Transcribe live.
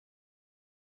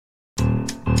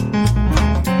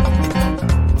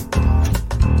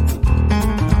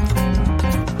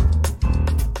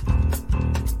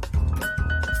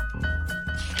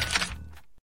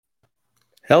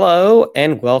Hello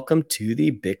and welcome to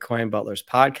the Bitcoin Butlers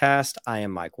podcast. I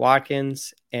am Mike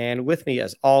Watkins, and with me,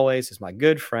 as always, is my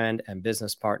good friend and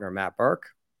business partner, Matt Burke.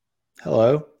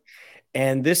 Hello.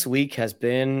 And this week or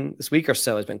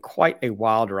so has been quite a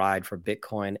wild ride for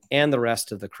Bitcoin and the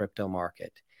rest of the crypto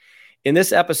market. In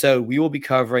this episode, we will be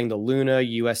covering the Luna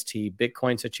UST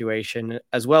Bitcoin situation,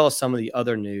 as well as some of the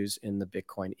other news in the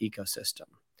Bitcoin ecosystem.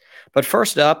 But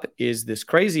first up is this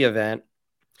crazy event,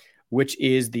 which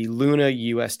is the Luna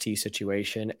UST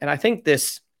situation. And I think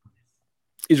this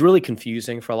is really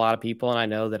confusing for a lot of people. And I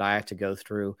know that I have to go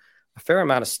through a fair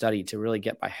amount of study to really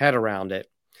get my head around it.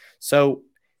 So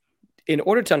in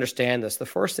order to understand this, the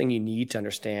first thing you need to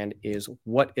understand is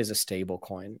what is a stable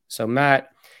coin. So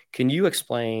Matt, can you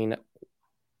explain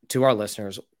to our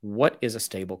listeners, what is a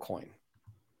stable coin?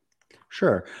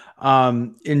 Sure.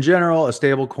 In general, a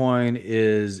stable coin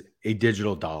is a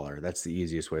digital dollar. That's the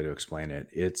easiest way to explain it.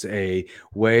 It's a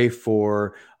way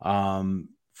for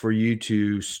you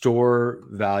to store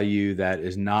value that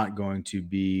is not going to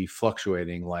be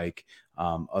fluctuating like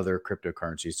other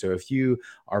cryptocurrencies. So if you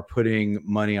are putting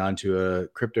money onto a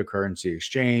cryptocurrency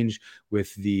exchange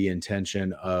with the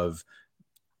intention of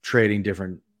trading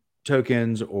different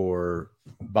tokens or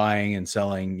buying and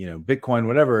selling, Bitcoin,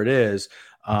 whatever it is,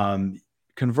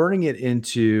 converting it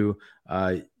into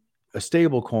a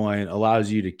stable coin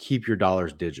allows you to keep your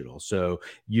dollars digital. So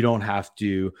you don't have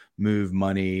to move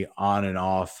money on and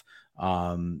off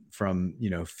from,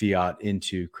 fiat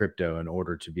into crypto in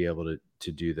order to be able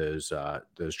to do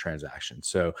those transactions.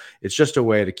 So it's just a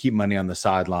way to keep money on the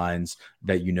sidelines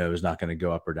that is not going to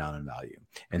go up or down in value,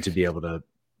 and to be able to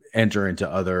enter into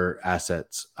other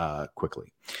assets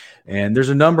quickly. And there's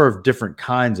a number of different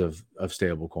kinds of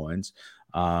stable coins.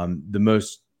 The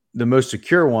most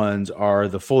secure ones are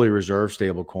the fully reserved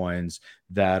stable coins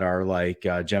that are like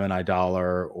Gemini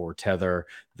Dollar or Tether,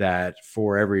 that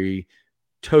for every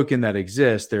token that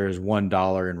exists, there is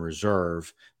 $1 in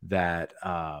reserve that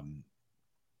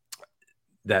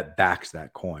that backs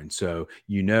that coin. So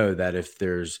that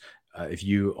if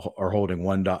you are holding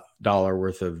 $1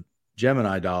 worth of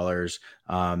Gemini dollars,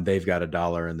 they've got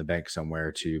 $1 in the bank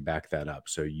somewhere to back that up.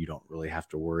 So you don't really have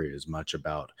to worry as much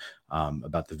about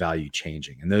the value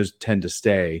changing. And those tend to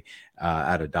stay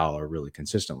at $1 really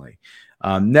consistently.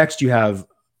 Next, you have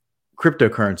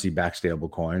cryptocurrency backed stable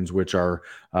coins, which are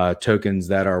tokens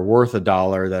that are worth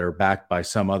 $1 that are backed by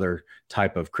some other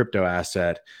type of crypto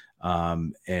asset.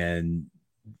 And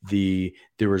the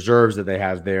reserves that they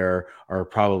have there are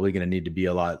probably going to need to be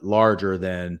a lot larger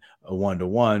than a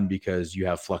 1-to-1, because you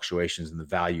have fluctuations in the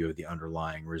value of the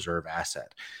underlying reserve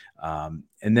asset. And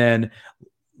then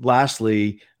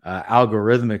lastly,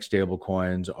 algorithmic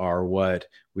stablecoins are what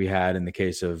we had in the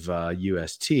case of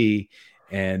UST.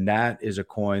 And that is a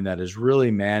coin that is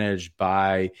really managed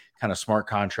by kind of smart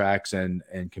contracts and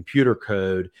computer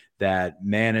code that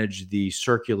manage the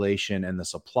circulation and the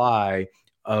supply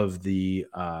of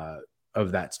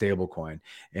that stable coin.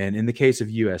 And in the case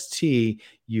of UST,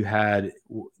 you had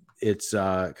its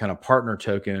kind of partner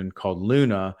token called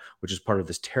Luna, which is part of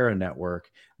this Terra network,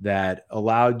 that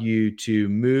allowed you to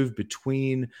move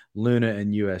between Luna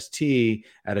and UST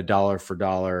at a dollar for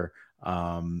dollar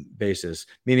basis,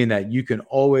 meaning that you can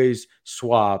always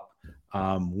swap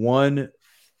one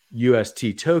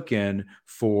UST token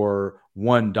for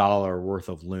 $1 worth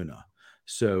of Luna.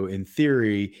 So in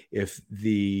theory, if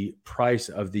the price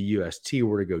of the UST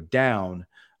were to go down,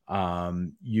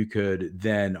 you could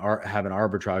then have an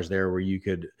arbitrage there where you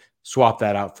could swap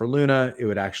that out for Luna. It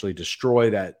would actually destroy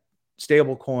that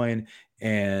stable coin,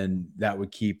 and that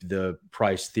would keep the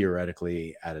price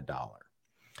theoretically at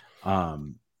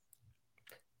 $1.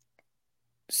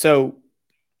 So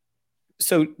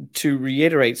to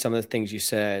reiterate some of the things you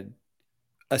said,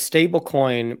 a stable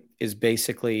coin is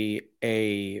basically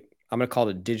I'm going to call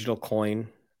it a digital coin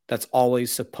that's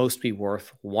always supposed to be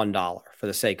worth $1 for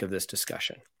the sake of this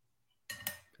discussion.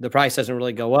 The price doesn't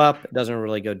really go up. It doesn't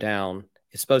really go down.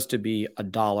 It's supposed to be a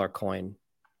dollar coin.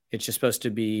 It's just supposed to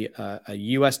be a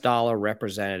US dollar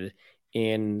represented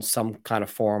in some kind of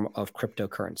form of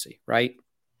cryptocurrency, right?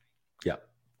 Yeah.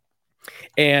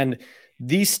 And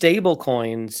these stable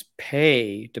coins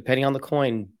pay, depending on the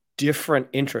coin, different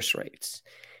interest rates.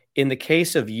 In the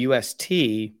case of UST,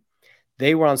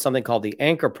 they were on something called the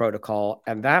Anchor Protocol,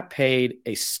 and that paid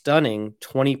a stunning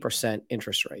 20%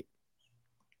 interest rate.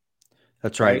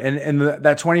 That's right. And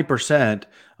that 20%,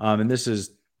 and this is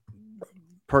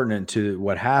pertinent to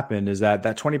what happened is that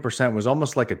 20% was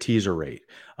almost like a teaser rate.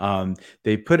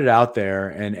 They put it out there,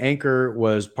 and Anchor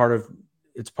was part of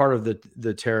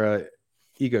the Terra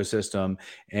ecosystem.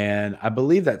 And I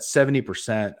believe that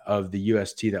 70% of the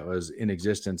UST that was in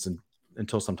existence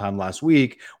until sometime last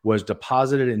week was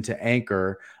deposited into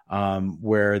Anchor,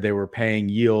 where they were paying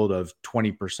yield of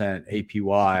 20%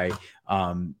 APY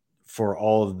for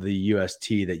all of the UST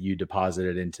that you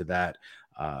deposited into that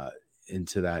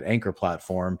Anchor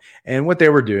platform. And what they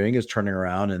were doing is turning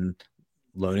around and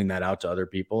loaning that out to other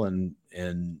people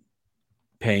and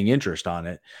paying interest on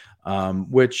it,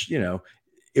 which,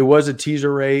 it was a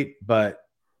teaser rate, but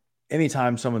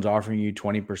anytime someone's offering you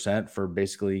 20% for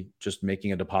basically just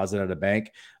making a deposit at a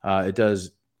bank, it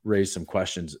does raise some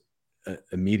questions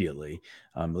immediately,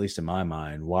 at least in my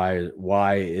mind.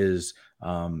 Why is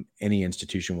any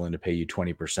institution willing to pay you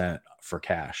 20% for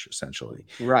cash, essentially?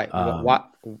 Right.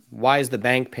 Why is the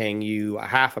bank paying you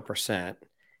 0.5%?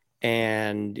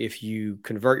 And if you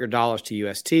convert your dollars to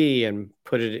UST and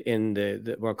put it in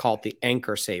we'll call it the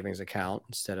Anchor savings account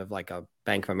instead of like a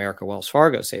Bank of America, Wells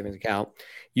Fargo savings account,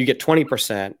 you get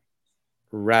 20%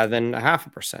 rather than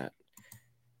 0.5%.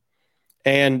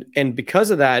 And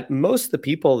because of that, most of the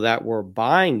people that were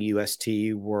buying UST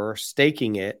were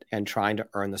staking it and trying to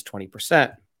earn this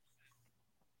 20%.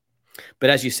 But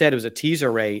as you said, it was a teaser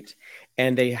rate,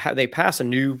 and they passed a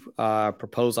new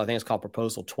proposal. I think it's called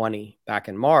Proposal 20 back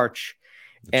in March.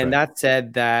 That's right. That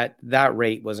said that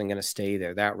rate wasn't going to stay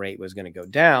there. That rate was going to go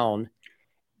down.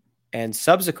 And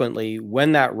subsequently,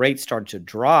 when that rate started to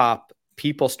drop,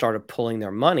 people started pulling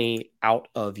their money out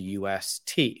of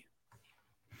UST.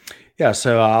 Yeah,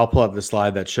 so I'll pull up the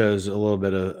slide that shows a little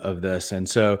bit of this. And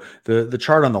so the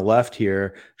chart on the left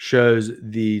here shows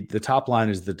the top line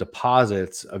is the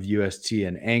deposits of UST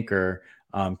and Anchor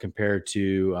compared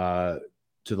to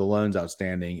the loans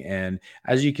outstanding. And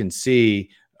as you can see,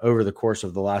 over the course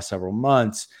of the last several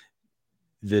months,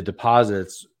 the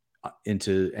deposits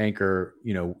into Anchor,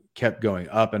 kept going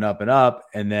up and up and up,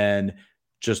 and then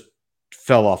just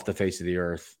fell off the face of the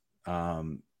earth.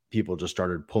 People just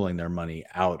started pulling their money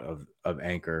out of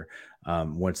Anchor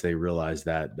once they realized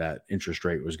that interest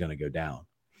rate was going to go down.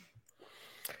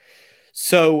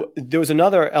 So there was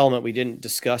another element we didn't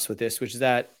discuss with this, which is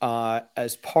that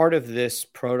as part of this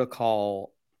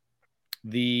protocol,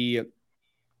 it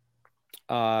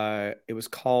was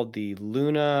called the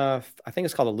Luna. I think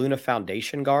it's called the Luna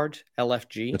Foundation Guard,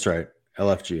 LFG. That's right,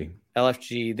 LFG.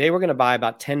 They were going to buy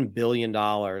about $10 billion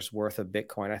worth of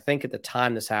Bitcoin. I think at the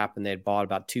time this happened, they had bought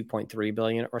about 2.3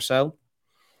 billion or so.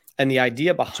 And the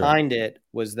idea behind it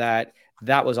was that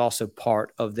was also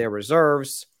part of their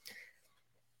reserves.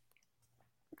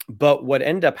 But what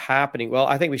ended up happening, well,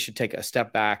 I think we should take a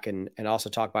step back and also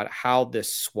talk about how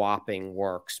this swapping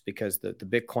works, because the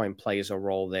Bitcoin plays a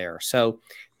role there. So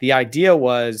the idea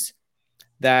was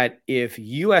that if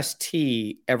UST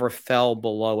ever fell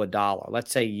below $1,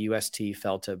 let's say UST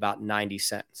fell to about 90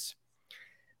 cents,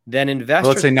 then investors...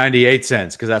 Well, let's say 98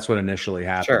 cents, because that's what initially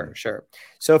happened. Sure.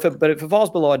 So if it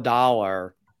falls below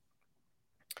 $1,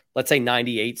 let's say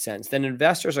 98 cents, then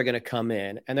investors are going to come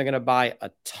in and they're going to buy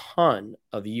a ton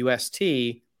of UST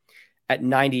at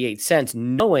 98 cents,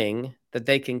 knowing that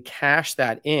they can cash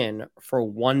that in for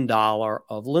 $1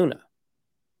 of Luna.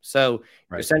 So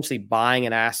you're essentially buying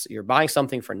an asset, you're buying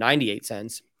something for 98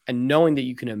 cents and knowing that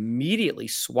you can immediately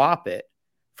swap it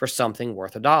for something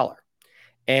worth $1.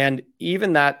 And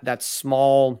even that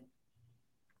small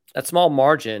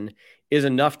margin is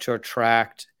enough to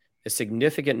attract a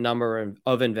significant number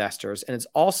of investors. And it's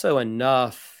also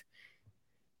enough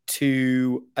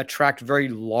to attract very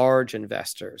large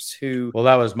investors who... Well,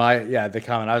 that was the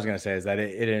comment I was going to say is that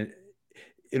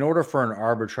in order for an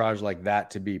arbitrage like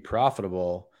that to be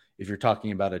profitable, if you're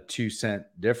talking about a 2-cent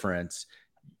difference,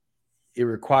 it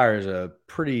requires a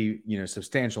pretty,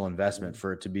 substantial investment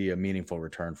for it to be a meaningful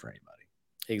return for anybody.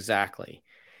 Exactly.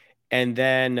 And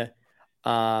then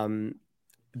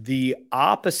the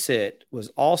opposite was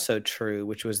also true,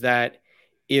 which was that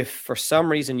if for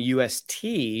some reason UST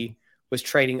was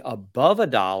trading above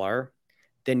 $1,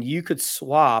 then you could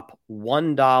swap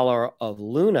 $1 of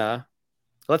Luna.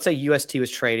 Let's say UST was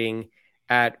trading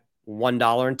at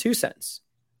 $1.02.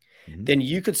 Mm-hmm. Then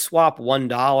you could swap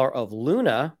 $1 of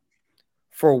Luna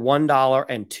for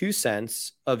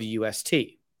 $1.02 of UST.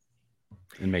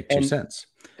 And make 2 cents.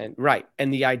 And right.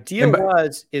 And the idea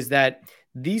is that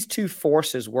these two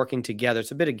forces working together,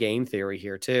 it's a bit of game theory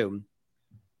here too.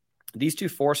 These two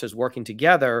forces working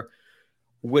together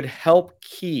would help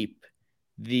keep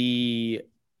the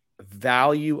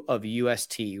value of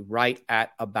UST right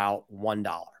at about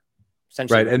 $1.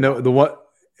 Essentially. Right.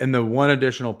 And And the one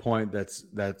additional point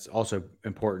that's also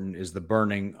important is the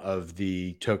burning of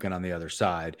the token on the other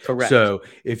side. Correct. So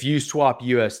if you swap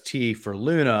UST for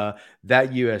Luna,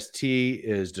 that UST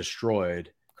is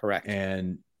destroyed. Correct.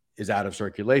 And is out of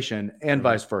circulation, and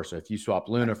vice versa. If you swap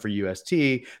Luna for UST,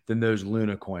 then those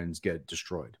Luna coins get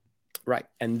destroyed. Right.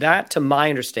 And that, to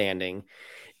my understanding,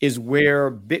 is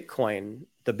where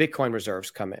the Bitcoin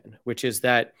reserves come in, which is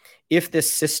that if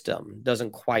this system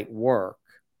doesn't quite work,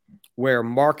 where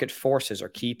market forces are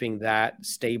keeping that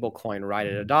stable coin right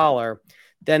at $1,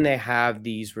 then they have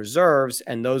these reserves,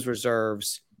 and those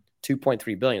reserves,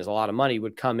 2.3 billion is a lot of money,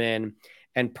 would come in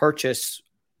and purchase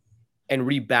and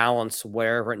rebalance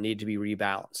wherever it needed to be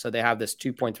rebalanced. So they have this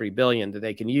 2.3 billion that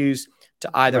they can use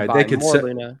to either buy more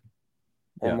Luna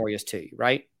or more UST,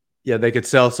 right? Yeah, they could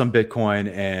sell some Bitcoin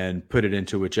and put it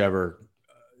into whichever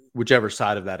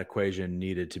side of that equation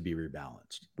needed to be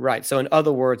rebalanced. Right. So in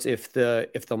other words, if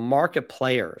the market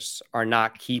players are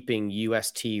not keeping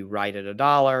UST right at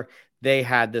 $1, they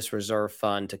had this reserve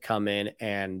fund to come in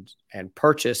and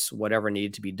purchase whatever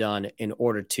needed to be done in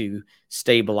order to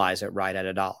stabilize it right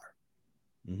at $1.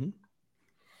 Mm-hmm.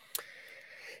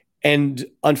 And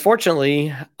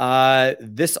unfortunately,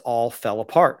 this all fell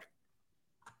apart.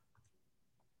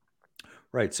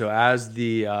 Right. So as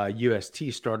the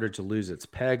UST started to lose its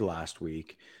peg last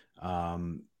week,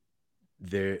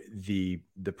 the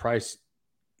price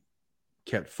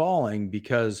kept falling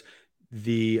because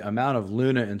the amount of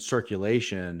Luna in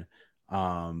circulation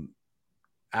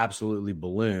absolutely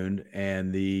ballooned,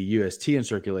 and the UST in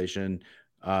circulation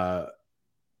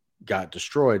got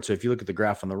destroyed. So if you look at the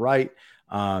graph on the right,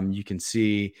 you can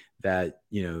see that,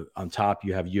 on top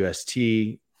you have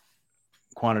UST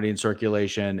quantity in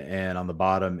circulation, and on the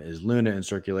bottom is Luna in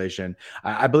circulation.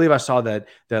 I believe I saw that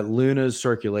Luna's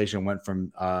circulation went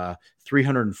from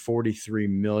 343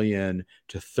 million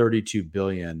to 32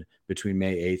 billion between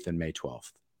May 8th and May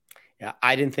 12th. Yeah,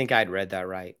 I didn't think I'd read that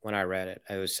right when I read it.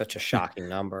 It was such a shocking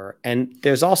number. And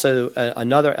there's also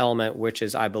another element, which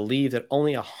is I believe that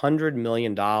only $100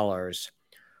 million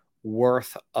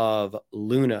worth of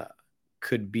Luna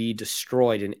could be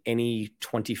destroyed in any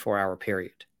 24-hour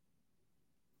period.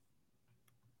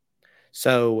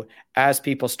 So as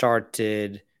people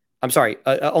started,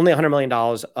 only $100 million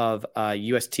of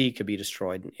UST could be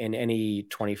destroyed in any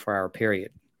 24-hour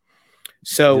period.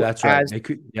 So yeah, that's right. They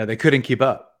couldn't keep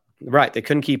up. Right. They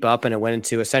couldn't keep up, and it went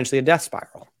into essentially a death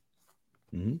spiral.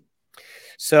 Mm-hmm.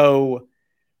 So,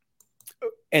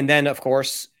 and then, of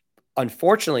course,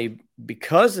 unfortunately,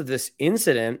 because of this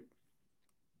incident,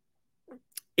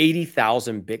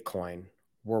 80,000 Bitcoin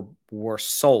were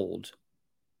sold,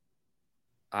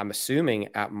 I'm assuming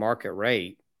at market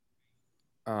rate,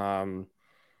 by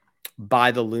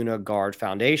the Luna Guard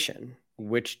Foundation,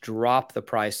 which dropped the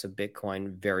price of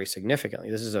Bitcoin very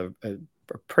significantly. This is a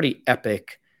pretty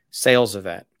epic sales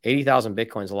event. 80,000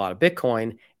 Bitcoin is a lot of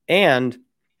Bitcoin, and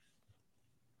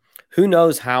who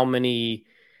knows how many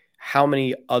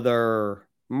other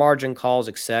margin calls,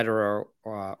 et cetera,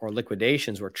 or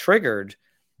liquidations were triggered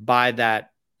by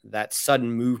that sudden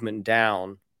movement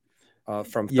down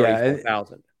from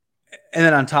 34,000. And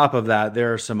then on top of that,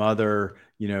 there are some other,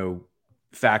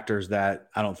 factors that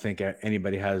I don't think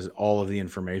anybody has all of the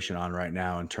information on right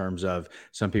now, in terms of,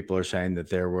 some people are saying that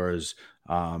there were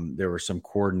some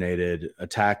coordinated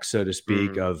attacks, so to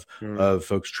speak, of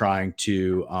folks trying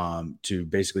to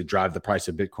basically drive the price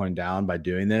of Bitcoin down by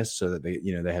doing this, so that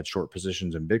they had short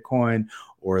positions in Bitcoin,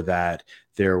 or that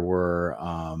there were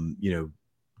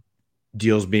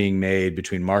deals being made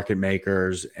between market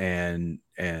makers and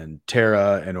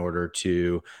Terra in order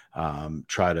to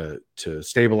try to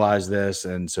stabilize this.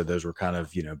 And so those were kind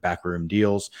of, backroom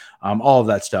deals, all of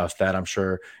that stuff that I'm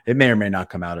sure it may or may not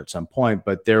come out at some point,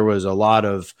 but there was a lot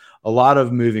of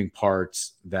moving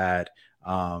parts that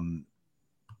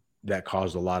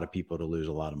caused a lot of people to lose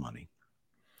a lot of money.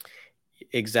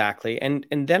 Exactly. And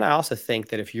then I also think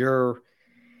that if you're,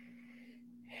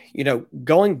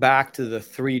 going back to the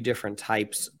three different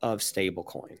types of stable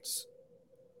coins,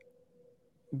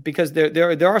 because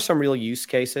there are some real use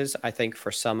cases, I think,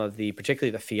 for some of the,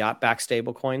 particularly the fiat-backed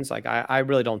stable coins. Like I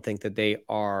really don't think that they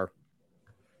are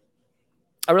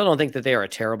a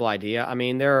terrible idea. I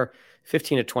mean, there are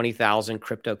 15 to 20,000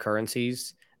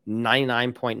 cryptocurrencies.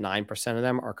 99.9% of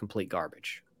them are complete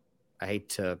garbage. I hate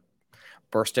to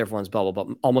burst everyone's bubble, but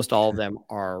almost all of them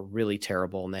are really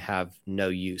terrible and they have no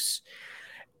use.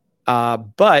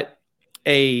 But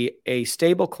a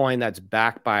stable coin that's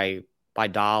backed by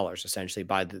dollars, essentially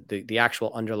by the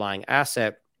actual underlying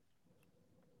asset,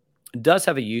 does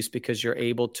have a use, because you're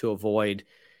able to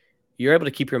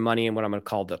keep your money in what I'm going to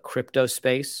call the crypto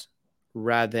space,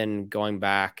 rather than going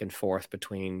back and forth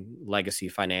between legacy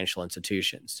financial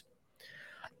institutions.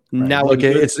 Right. Now, Look,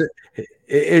 it's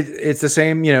the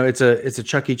same. It's a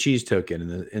Chuck E. Cheese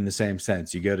token in the same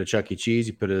sense. You go to Chuck E. Cheese,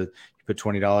 you put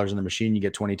 $20 in the machine, you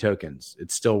get 20 tokens.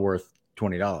 It's still worth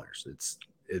 $20.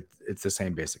 It's the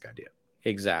same basic idea.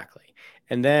 Exactly.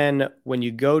 And then when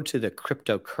you go to the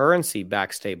cryptocurrency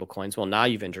backed stablecoins, well, now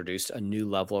you've introduced a new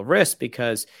level of risk,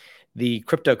 because the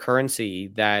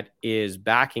cryptocurrency that is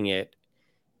backing it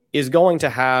is going to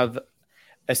have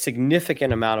a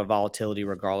significant amount of volatility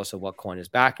regardless of what coin is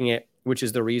backing it, which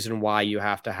is the reason why you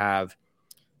have to have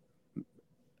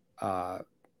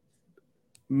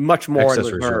much more in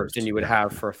reserves than you would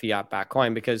have for a fiat-backed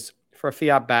coin. Because for a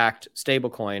fiat-backed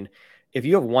stablecoin, if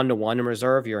you have 1-to-1 in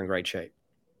reserve, you're in great shape.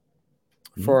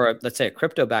 Mm-hmm. For, let's say, a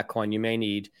crypto-backed coin, you may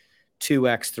need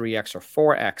 2x, 3x,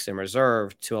 or 4x in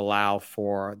reserve to allow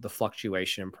for the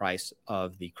fluctuation in price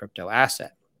of the crypto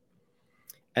asset.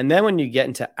 And then when you get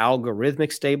into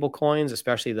algorithmic stable coins,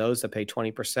 especially those that pay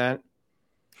 20%,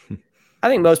 I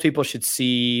think most people should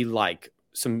see like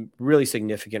some really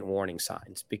significant warning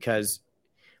signs, because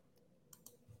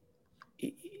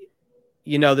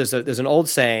there's an old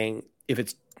saying,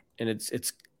 it's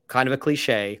kind of a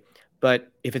cliche,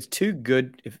 but if it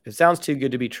sounds too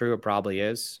good to be true, it probably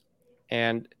is.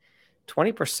 And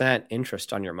 20%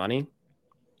 interest on your money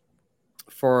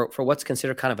for what's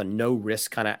considered kind of a no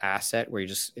risk kind of asset, where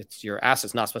your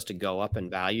asset's not supposed to go up in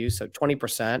value. So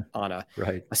 20% on a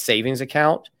savings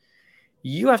account,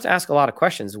 you have to ask a lot of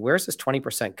questions. Where's this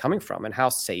 20% coming from, and how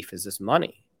safe is this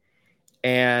money?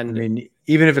 And I mean,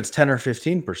 even if it's 10 or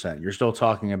 15%, you're still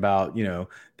talking about,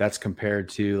 that's compared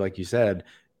to, like you said,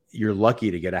 you're lucky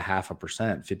to get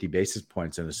 0.5%, 50 basis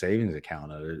points in a savings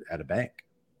account at a bank.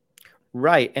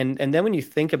 Right. And then when you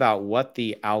think about what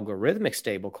the algorithmic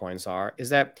stable coins are, is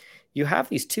that you have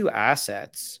these two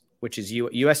assets, which is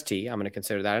UST. I'm going to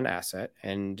consider that an asset,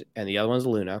 and the other one's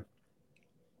Luna.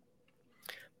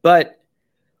 But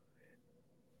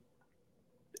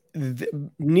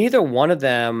neither one of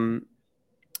them,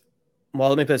 well,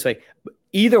 let me put it this way.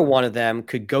 Either one of them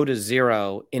could go to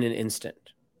zero in an instant.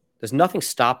 There's nothing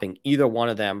stopping either one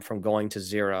of them from going to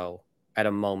zero at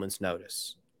a moment's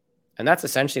notice. And that's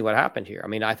essentially what happened here. I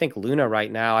mean, I think Luna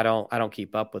right now, I don't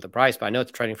keep up with the price, but I know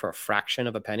it's trading for a fraction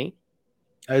of a penny.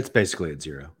 It's basically at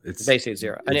zero. It's basically at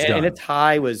zero. And its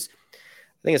high was,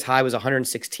 I think its high was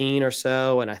 116 or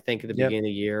so. And I think at the beginning of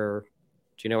the year,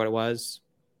 do you know what it was?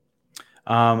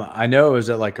 I know it was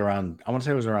at like around, I want to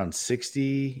say it was around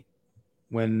 60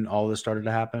 when all this started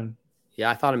to happen.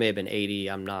 Yeah, I thought it may have been 80.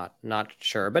 I'm not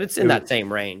sure, but it's in that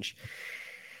same range.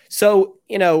 So,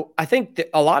 I think that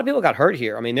a lot of people got hurt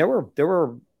here. I mean, there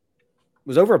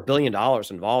was over $1 billion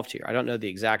involved here. I don't know the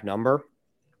exact number,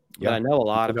 but I know a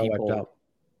lot of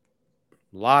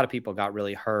people got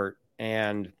really hurt.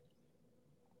 And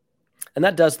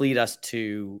that does lead us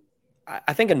to,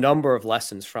 I think, a number of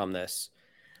lessons from this.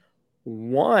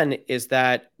 One is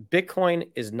that Bitcoin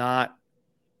is not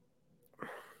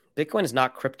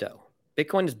crypto.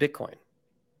 Bitcoin is Bitcoin.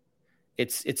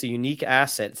 It's a unique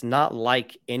asset. It's not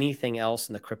like anything else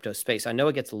in the crypto space. I know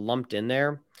it gets lumped in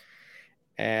there.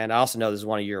 And I also know this is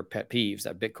one of your pet peeves,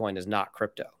 that Bitcoin is not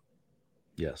crypto.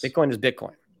 Yes. Bitcoin is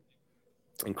Bitcoin.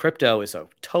 And crypto is a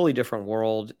totally different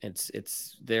world.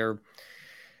 It's there.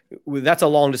 That's a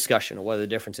long discussion of what the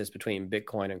difference is between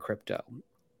Bitcoin and crypto.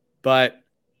 But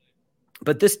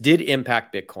this did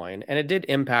impact Bitcoin, and it did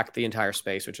impact the entire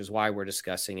space, which is why we're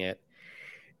discussing it.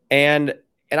 And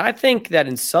I think that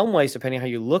in some ways, depending on how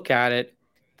you look at it,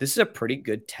 this is a pretty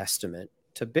good testament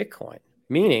to Bitcoin,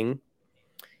 meaning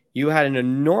you had an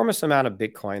enormous amount of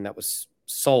Bitcoin that was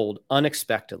sold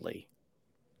unexpectedly,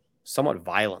 somewhat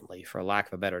violently, for lack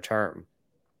of a better term.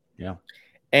 Yeah.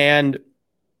 And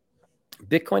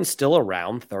Bitcoin's still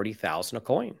around 30,000 a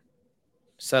coin.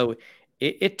 So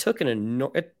it took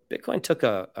Bitcoin took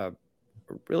a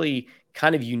really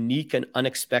kind of unique and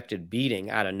unexpected beating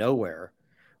out of nowhere,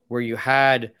 where you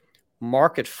had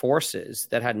market forces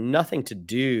that had nothing to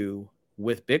do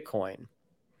with Bitcoin.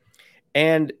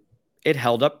 And it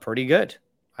held up pretty good.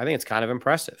 I think it's kind of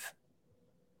impressive.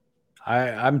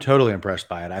 I'm totally impressed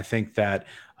by it. I think that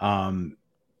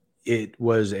it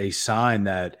was a sign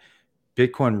that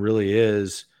Bitcoin really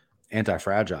is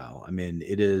anti-fragile. I mean,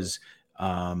 it is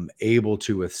able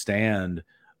to withstand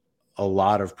a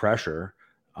lot of pressure.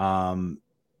 There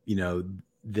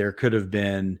could have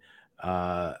been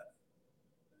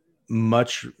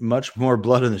much more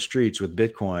blood in the streets with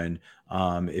Bitcoin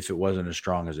if it wasn't as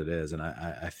strong as it is. And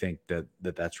I think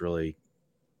that's really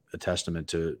a testament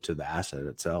to the asset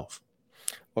itself.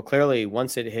 Well, clearly,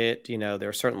 once it hit, there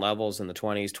are certain levels in the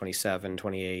 20s, 27,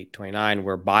 28, 29,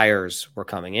 where buyers were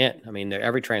coming in. I mean,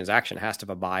 every transaction has to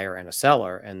have a buyer and a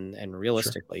seller. And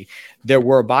realistically, there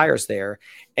were buyers there.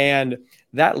 And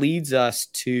that leads us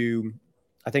to,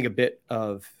 I think, a bit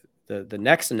of the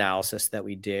next analysis that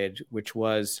we did, which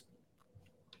was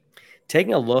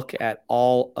taking a look at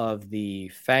all of the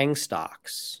FANG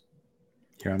stocks.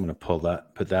 Here, I'm going to pull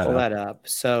that up.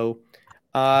 So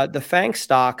the FANG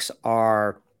stocks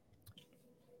are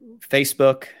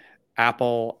Facebook,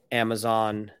 Apple,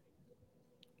 Amazon,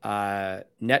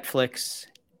 Netflix,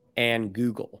 and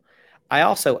Google. I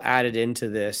also added into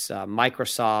this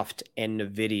Microsoft and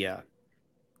NVIDIA.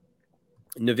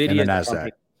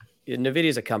 NVIDIA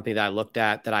is a company that I looked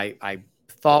at that I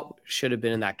thought should have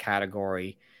been in that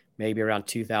category maybe around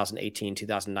 2018,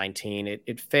 2019.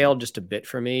 It failed just a bit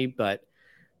for me, but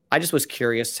I just was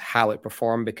curious how it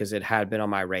performed because it had been on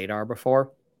my radar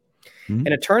before. Mm-hmm. And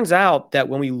it turns out that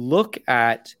when we look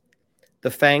at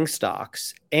the FANG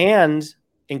stocks and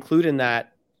include in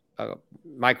that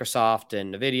Microsoft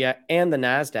and NVIDIA and the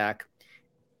NASDAQ,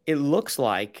 it looks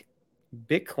like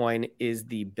Bitcoin is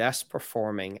the best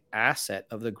performing asset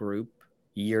of the group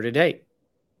year to date.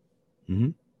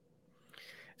 Mm-hmm.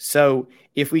 So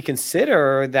if we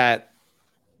consider that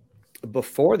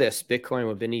before this, Bitcoin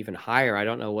would have been even higher, I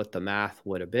don't know what the math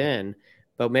would have been,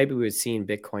 but maybe we would have seen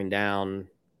Bitcoin down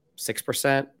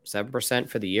 6%, 7%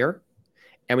 for the year.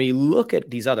 And when you look at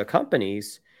these other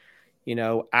companies,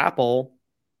 Apple,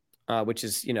 which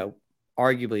is,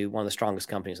 arguably one of the strongest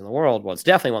companies in the world. Well, it's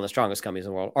definitely one of the strongest companies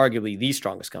in the world, arguably the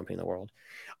strongest company in the world.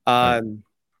 Right.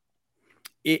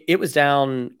 It was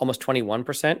down almost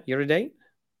 21% year to date.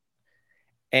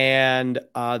 And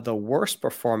the worst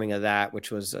performing of that,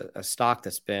 which was a stock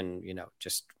that's been,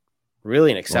 just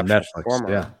really an exceptional performer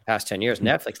the past 10 years,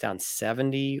 Netflix down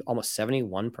 70, almost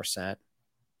 71%.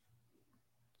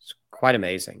 It's quite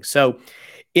amazing. So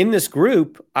in this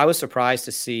group, I was surprised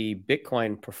to see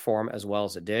Bitcoin perform as well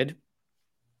as it did.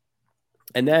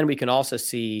 And then we can also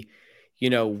see,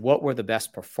 what were the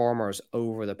best performers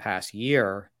over the past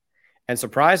year. And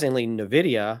surprisingly,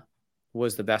 NVIDIA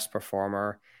was the best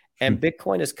performer. And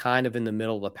Bitcoin is kind of in the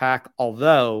middle of the pack.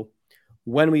 Although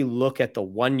when we look at the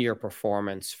 1 year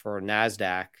performance for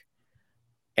NASDAQ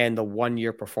and the 1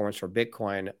 year performance for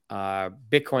Bitcoin,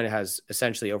 Bitcoin has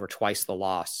essentially over twice the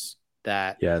loss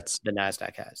that the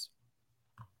NASDAQ has.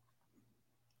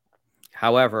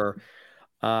 However,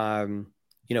 I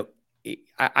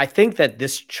think that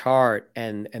this chart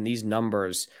and these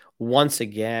numbers once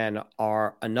again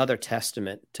are another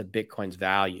testament to Bitcoin's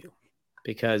value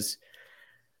because,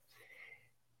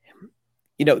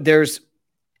 there's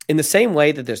in the same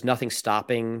way that there's nothing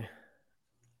stopping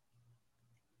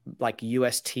like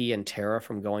UST and Terra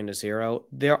from going to zero,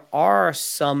 there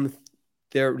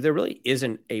really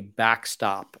isn't a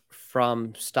backstop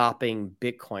from stopping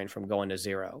Bitcoin from going to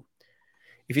zero.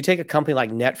 If you take a company like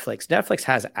Netflix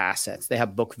has assets. They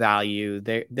have book value.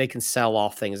 They can sell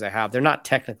off things they have. They're not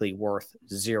technically worth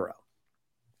zero.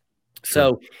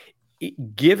 Sure. So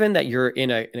given that you're in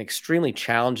an extremely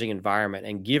challenging environment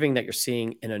and given that you're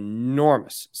seeing an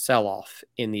enormous sell-off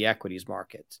in the equities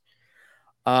market,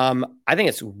 I think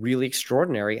it's really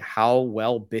extraordinary how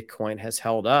well Bitcoin has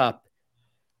held up,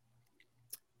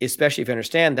 especially if you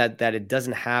understand that it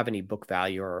doesn't have any book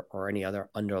value or any other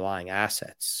underlying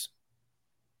assets.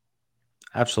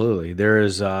 Absolutely. There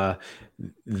is the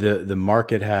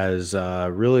market has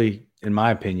really, in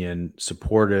my opinion,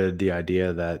 supported the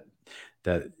idea that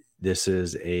this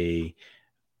is a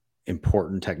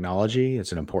important technology.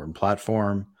 It's an important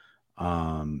platform.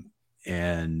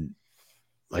 And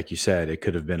like you said, it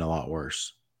could have been a lot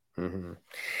worse. Mm-hmm.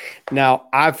 Now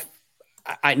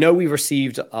I know we've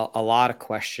received a lot of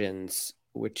questions,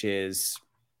 which is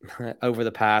over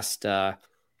the past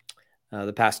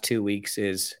 2 weeks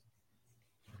is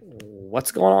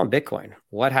what's going on with Bitcoin?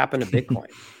 What happened to Bitcoin?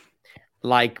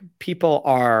 Like people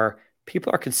are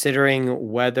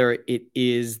considering whether it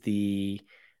is the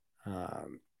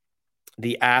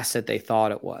asset they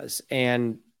thought it was.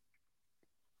 And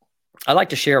I'd like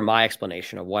to share my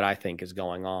explanation of what I think is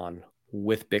going on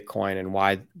with Bitcoin and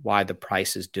why the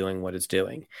price is doing what it's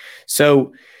doing.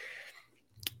 So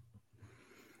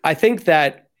I think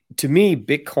that to me,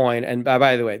 Bitcoin, and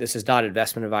by the way, this is not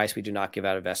investment advice. We do not give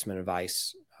out investment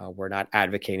advice. We're not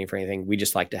advocating for anything. We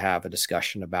just like to have a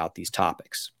discussion about these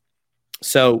topics.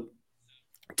 So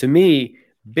to me,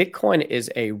 Bitcoin is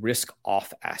a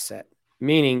risk-off asset,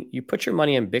 meaning you put your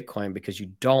money in Bitcoin because you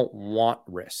don't want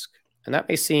risk. And that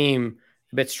may seem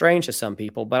a bit strange to some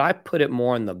people, but I put it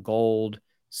more in the gold,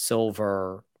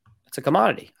 silver. It's a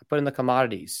commodity. I put it in the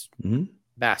commodities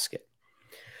basket.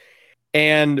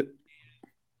 And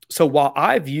so while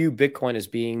I view Bitcoin as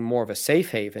being more of a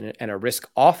safe haven and a risk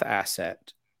off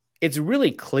asset, it's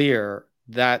really clear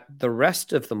that the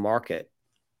rest of the market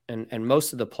and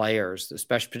most of the players,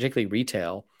 especially particularly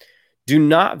retail, do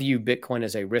not view Bitcoin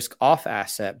as a risk off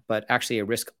asset, but actually a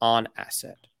risk on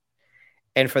asset.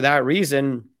 And for that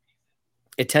reason,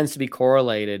 it tends to be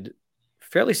correlated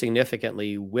fairly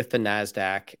significantly with the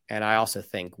NASDAQ, and I also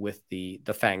think with the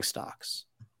FANG stocks.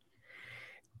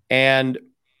 And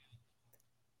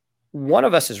one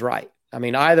of us is right. I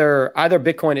mean, either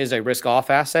Bitcoin is a risk off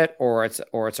asset or it's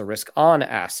a risk on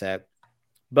asset.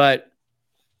 But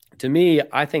to me,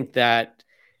 I think a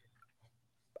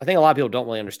lot of people don't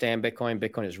really understand Bitcoin.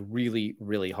 Bitcoin is really,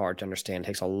 really hard to understand. It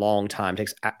takes a long time. It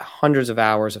takes hundreds of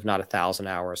hours, if not 1,000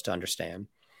 hours to understand.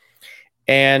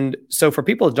 And so for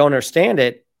people who don't understand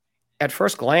it, at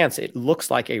first glance, it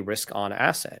looks like a risk on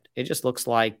asset. It just looks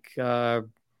like a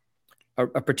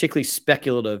particularly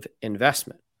speculative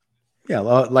investment. Yeah,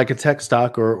 like a tech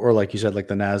stock, or like you said, like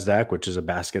the NASDAQ, which is a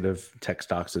basket of tech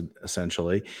stocks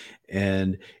essentially.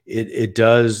 And it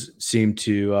does seem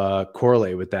to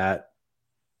correlate with that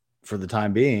for the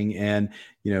time being. And,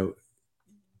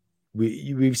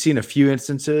 we've seen a few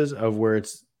instances of where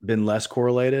it's been less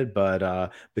correlated,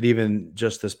 but even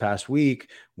just this past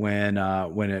week when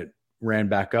it ran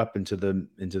back up into the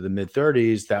mid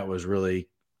 30s, that was really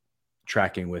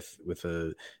tracking with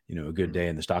a good day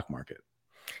in the stock market.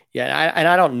 Yeah, and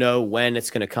I don't know when it's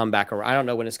going to come back around. I don't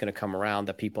know when it's going to come around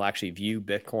that people actually view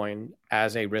Bitcoin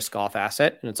as a risk-off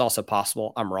asset. And it's also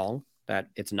possible I'm wrong, that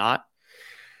it's not.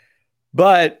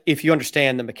 But if you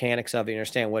understand the mechanics of it, you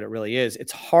understand what it really is,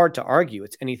 it's hard to argue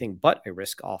it's anything but a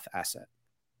risk-off asset.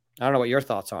 I don't know what your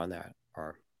thoughts are on that.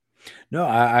 No,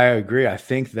 I agree. I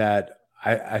think that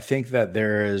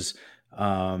there is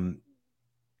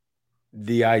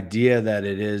the idea that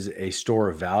it is a store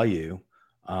of value,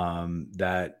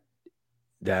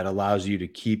 that allows you to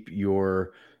keep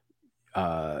your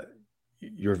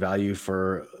value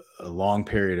for a long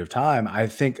period of time. I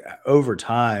think over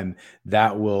time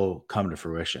that will come to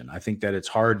fruition. I think that it's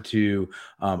hard to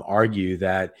argue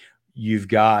that you've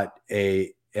got an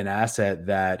asset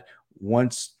that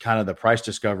once kind of the price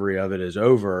discovery of it is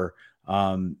over,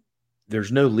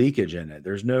 there's no leakage in it.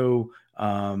 There's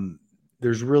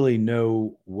really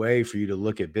no way for you to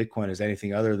look at Bitcoin as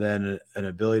anything other than an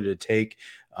ability to take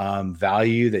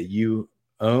value that you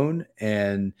own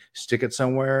and stick it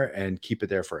somewhere and keep it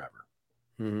there forever.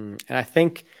 Mm-hmm. And I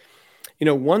think,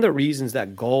 one of the reasons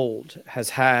that gold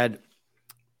has had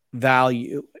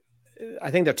value, I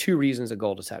think there are two reasons that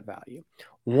gold has had value.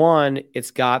 One,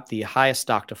 it's got the highest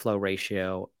stock to flow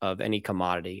ratio of any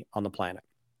commodity on the planet.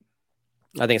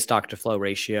 I think stock to flow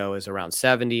ratio is around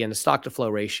 70. And the stock to flow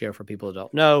ratio, for people who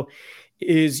don't know,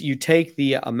 is you take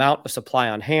the amount of supply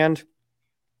on hand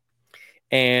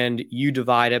and you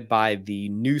divide it by the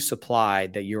new supply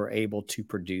that you're able to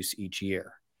produce each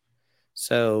year.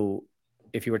 So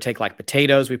if you were to take like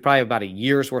potatoes, we probably have about a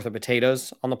year's worth of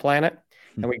potatoes on the planet,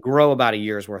 and we grow about a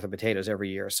year's worth of potatoes every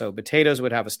year. So potatoes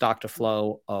would have a stock to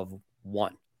flow of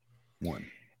one.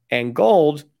 And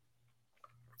gold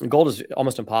is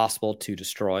almost impossible to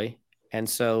destroy. And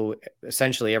so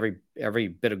essentially every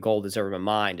bit of gold that's ever been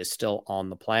mined is still on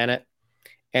the planet.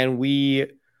 And we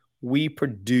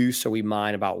produce, or we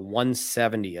mine, about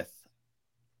 1/70th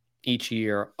each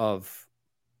year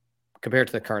compared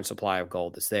to the current supply of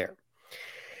gold that's there.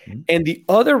 Mm-hmm. And the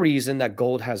other reason that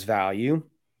gold has value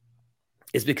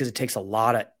is because it takes a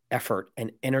lot of effort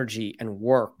and energy and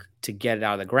work to get it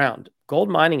out of the ground. Gold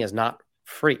mining is not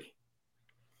free.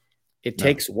 It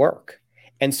takes work.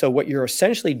 And so what you're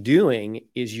essentially doing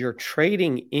is you're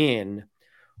trading in,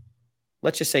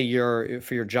 let's just say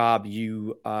for your job,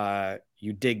 you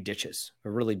dig ditches,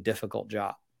 a really difficult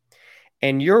job.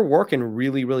 And you're working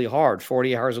really, really hard,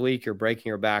 40 hours a week, you're breaking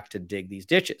your back to dig these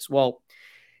ditches. Well,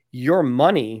 your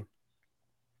money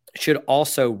should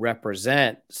also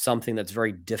represent something that's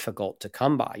very difficult to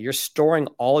come by. You're storing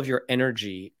all of your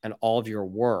energy and all of your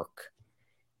work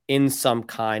in some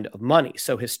kind of money.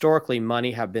 So historically,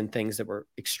 money have been things that were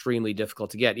extremely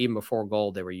difficult to get. Even before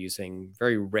gold, they were using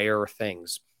very rare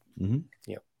things,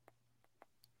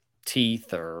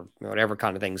 teeth or whatever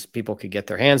kind of things people could get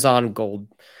their hands on, gold,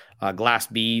 glass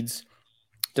beads,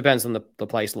 depends on the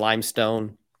place,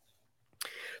 limestone.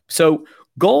 So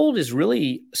gold is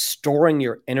really storing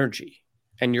your energy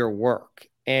and your work.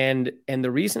 And the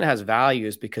reason it has value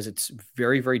is because it's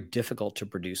very, very difficult to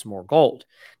produce more gold.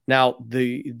 Now,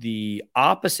 the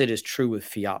opposite is true with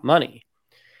fiat money.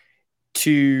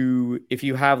 If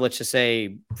you have, let's just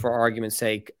say, for argument's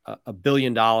sake, $1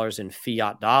 billion in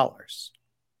fiat dollars,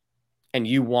 and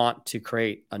you want to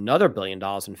create another $1 billion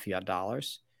in fiat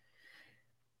dollars,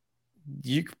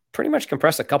 you pretty much can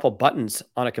press a couple buttons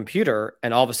on a computer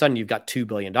and all of a sudden you've got $2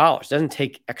 billion. It doesn't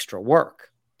take extra work.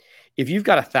 If you've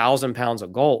got 1,000 pounds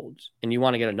of gold and you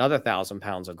want to get another 1,000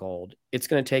 pounds of gold, it's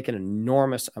going to take an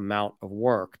enormous amount of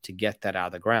work to get that out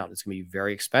of the ground. It's going to be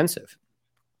very expensive.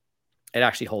 It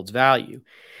actually holds value.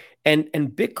 And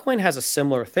Bitcoin has a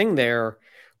similar thing there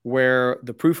where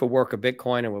the proof of work of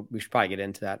Bitcoin, and we should probably get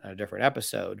into that in a different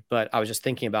episode, but I was just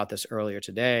thinking about this earlier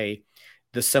today,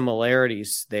 the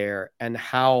similarities there and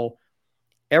how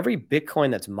every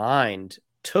Bitcoin that's mined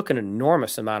took an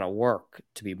enormous amount of work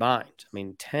to be mined. I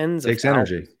mean, takes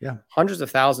energy, yeah, hundreds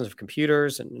of thousands of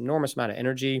computers, an enormous amount of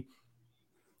energy.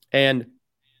 And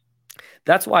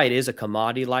that's why it is a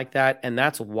commodity like that. And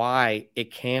that's why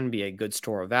it can be a good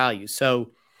store of value.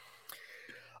 So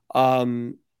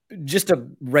just a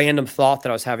random thought that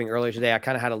I was having earlier today, I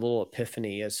kind of had a little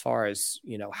epiphany as far as,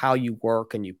 how you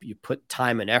work and you put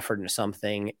time and effort into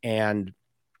something and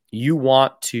you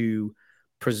want to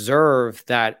preserve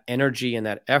that energy and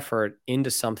that effort into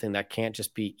something that can't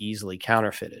just be easily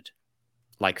counterfeited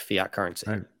like fiat currency.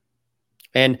 Right.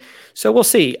 And so we'll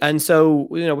see. And so,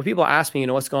 when people ask me,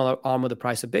 what's going on with the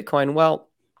price of Bitcoin? Well,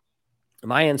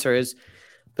 my answer is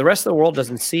the rest of the world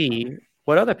doesn't see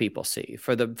what other people see.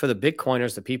 For the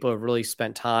Bitcoiners, the people who have really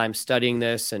spent time studying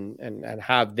this and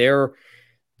have their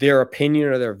opinion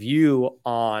or their view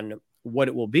on what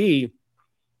it will be.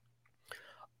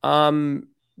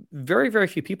 Very, very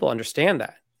few people understand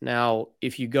that. Now,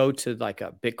 if you go to like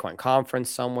a Bitcoin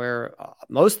conference somewhere,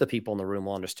 most of the people in the room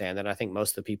will understand that. I think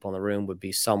most of the people in the room would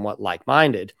be somewhat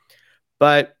like-minded,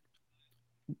 but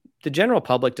the general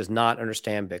public does not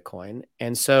understand Bitcoin.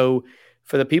 And so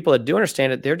for the people that do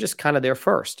understand it, they're just kind of there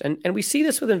first. And we see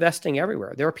this with investing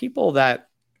everywhere. There are people that,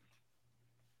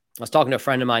 I was talking to a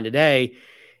friend of mine today,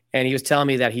 and he was telling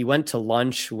me that he went to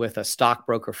lunch with a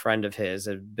stockbroker friend of his,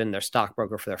 had been their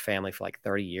stockbroker for their family for like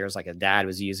 30 years. Like a dad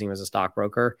was using him as a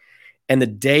stockbroker. And the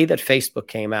day that Facebook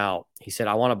came out, he said,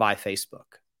 I want to buy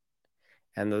Facebook.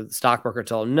 And the stockbroker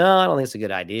told him, no, I don't think it's a good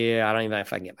idea. I don't even know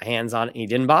if I can get my hands on it. And he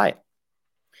didn't buy it.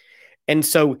 And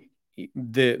so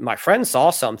my friend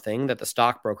saw something that the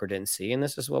stockbroker didn't see. And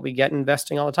this is what we get in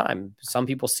investing all the time. Some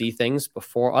people see things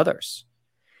before others.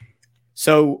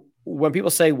 So when people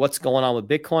say what's going on with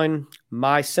Bitcoin,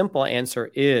 my simple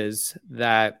answer is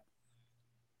that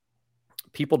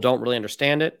people don't really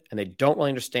understand it, and they don't really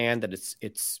understand that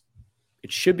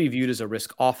it should be viewed as a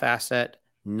risk-off asset,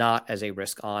 not as a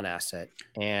risk-on asset.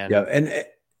 And yeah,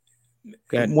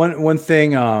 and one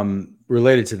thing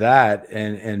related to that,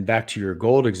 and back to your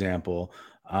gold example,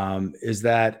 is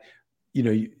that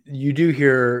you do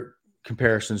hear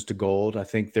comparisons to gold. I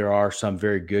think there are some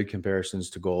very good comparisons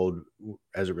to gold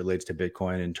as it relates to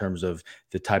Bitcoin in terms of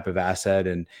the type of asset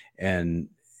and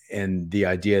the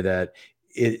idea that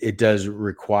it does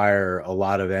require a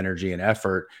lot of energy and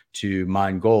effort to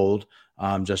mine gold,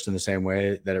 just in the same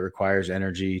way that it requires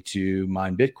energy to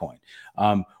mine Bitcoin.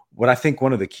 What I think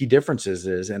one of the key differences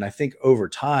is, and I think over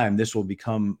time this will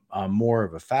become more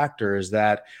of a factor, is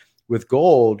that with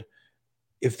gold,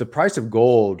 if the price of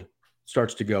gold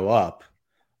starts to go up,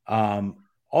 the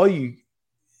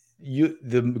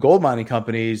gold mining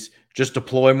companies just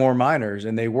deploy more miners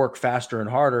and they work faster and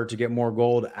harder to get more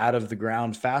gold out of the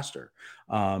ground faster.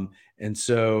 And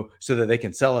so that they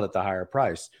can sell it at the higher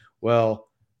price. Well,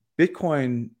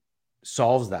 Bitcoin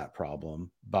solves that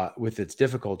problem, but with its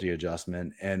difficulty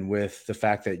adjustment and with the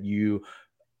fact that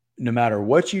no matter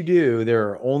what you do, there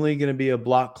are only going to be a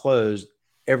block closed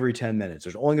every 10 minutes.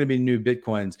 There's only going to be new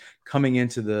Bitcoins coming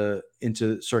into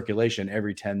circulation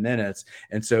every 10 minutes.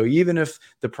 And so even if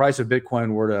the price of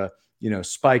Bitcoin were to,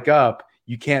 spike up,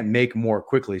 you can't make more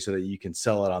quickly so that you can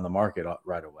sell it on the market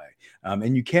right away.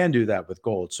 And you can do that with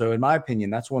gold. So in my opinion,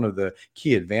 that's one of the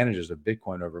key advantages of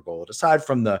Bitcoin over gold, aside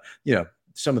from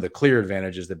some of the clear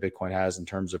advantages that Bitcoin has in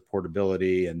terms of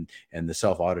portability and the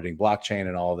self-auditing blockchain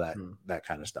and all of that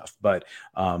kind of stuff. But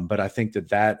I think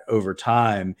that over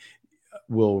time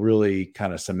will really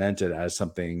kind of cement it as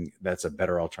something that's a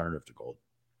better alternative to gold.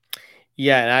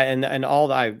 Yeah, and all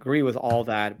that, I agree with all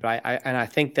that, but I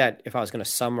think that if I was going to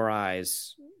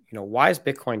summarize, why is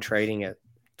Bitcoin trading at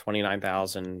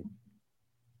 29,000?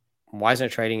 Why isn't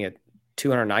it trading at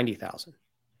 290,000?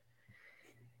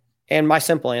 And my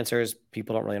simple answer is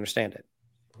people don't really understand it.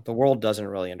 The world doesn't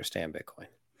really understand Bitcoin.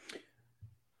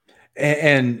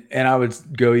 And I would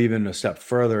go even a step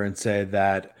further and say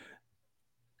that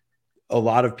a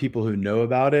lot of people who know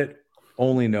about it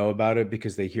only know about it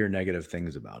because they hear negative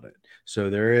things about it. So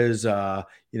there is,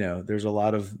 there's a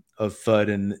lot of FUD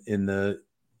in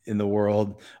the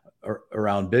world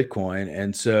around Bitcoin.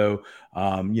 And so,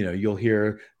 you'll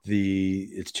hear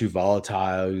it's too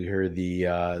volatile. You hear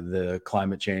the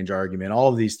climate change argument, all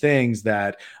of these things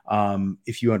that,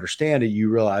 if you understand it, you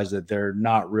realize that they're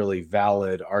not really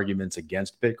valid arguments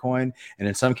against Bitcoin. And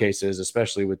in some cases,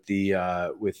 especially with the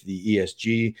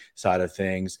ESG side of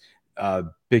things,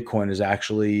 Bitcoin is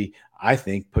actually, I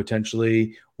think,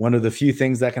 potentially one of the few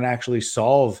things that can actually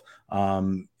solve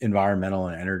environmental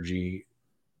and energy.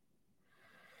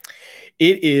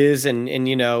 It is, and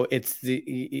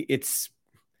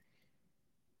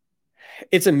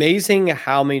it's amazing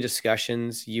how many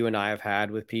discussions you and I have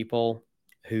had with people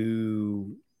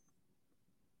who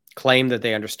claim that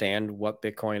they understand what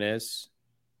Bitcoin is,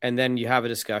 and then you have a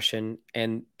discussion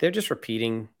and they're just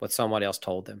repeating what somebody else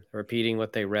told them, repeating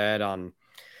what they read on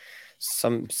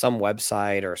some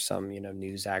website or some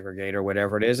news aggregator,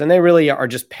 whatever it is, and they really are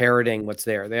just parroting what's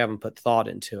there. They haven't put thought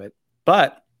into it.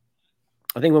 But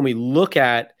I think when we look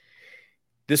at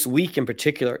this week in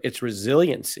particular, its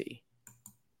resiliency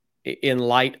in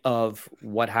light of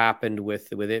what happened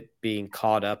with it being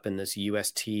caught up in this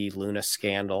UST Luna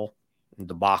scandal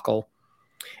debacle,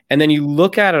 and then you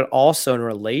look at it also in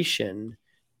relation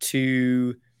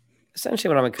to essentially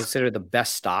what I'm going to consider the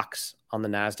best stocks on the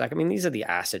NASDAQ. I mean, these are the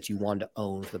assets you wanted to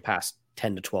own for the past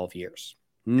 10 to 12 years.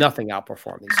 Nothing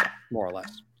outperformed these stocks, more or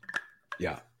less.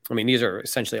 Yeah. I mean, these are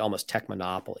essentially almost tech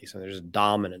monopolies, and they're just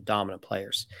dominant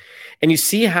players. And you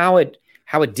see how it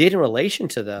did in relation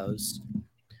to those.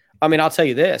 I mean, I'll tell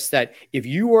you this, that if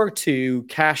you were to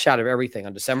cash out of everything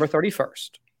on December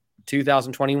 31st,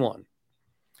 2021,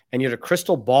 and you had a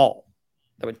crystal ball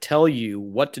that would tell you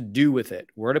what to do with it,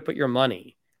 where to put your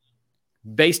money,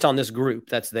 based on this group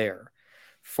that's there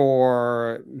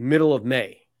for middle of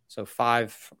May. So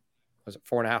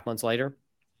 4.5 months later,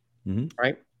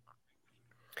 right?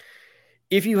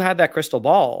 If you had that crystal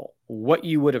ball, what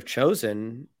you would have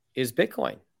chosen is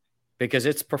Bitcoin, because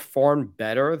it's performed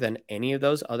better than any of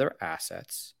those other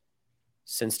assets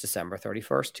since December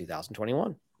 31st,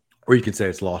 2021. Or you could say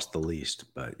it's lost the least,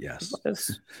 but yes.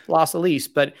 It's lost the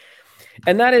least,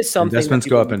 and that is something. Investments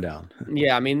go up and down.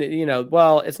 Yeah. I mean,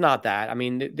 well, it's not that. I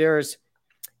mean,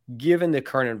 given the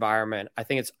current environment, I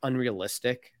think it's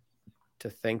unrealistic to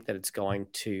think that it's going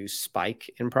to spike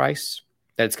in price,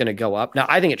 that it's going to go up. Now,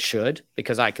 I think it should,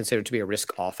 because I consider it to be a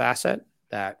risk-off asset,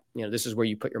 that, this is where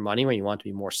you put your money when you want to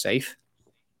be more safe.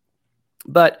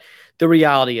 But the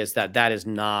reality is that is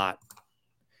not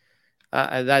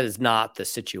the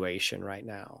situation right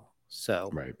now. So,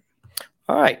 right.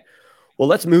 All right. Well,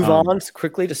 let's move on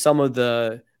quickly to some of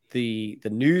the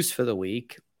news for the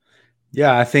week.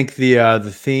 Yeah, I think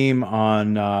the theme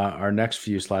on our next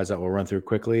few slides that we'll run through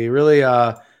quickly really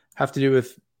have to do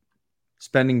with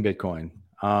spending Bitcoin.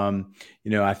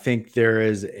 I think there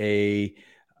is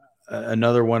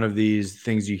another one of these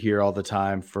things you hear all the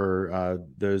time for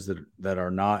those that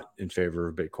are not in favor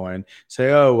of Bitcoin.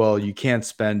 Say, oh, well, you can't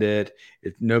spend it.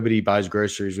 Nobody buys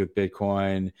groceries with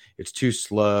Bitcoin. It's too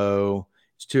slow.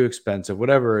 It's too expensive,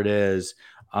 whatever it is.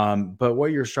 But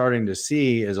what you're starting to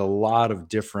see is a lot of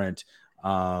different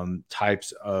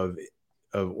types of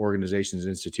organizations,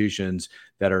 institutions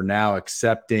that are now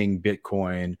accepting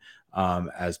Bitcoin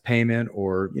as payment,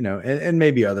 or and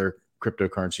maybe other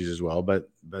cryptocurrencies as well, but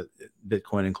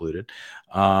Bitcoin included.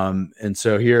 And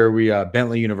so here we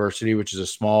Bentley University, which is a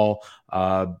small,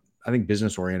 I think,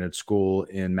 business-oriented school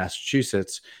in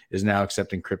Massachusetts, is now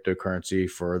accepting cryptocurrency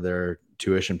for their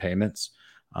tuition payments.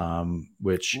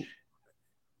 Which,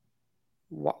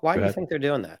 why do you think they're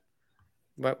doing that?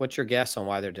 What's your guess on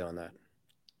why they're doing that?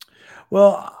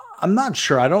 Well, I'm not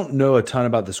sure. I don't know a ton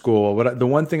about the school. The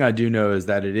one thing I do know is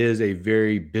that it is a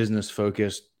very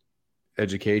business-focused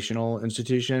educational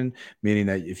institution, meaning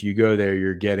that if you go there,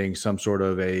 you're getting some sort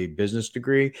of a business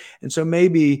degree. And so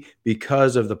maybe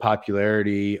because of the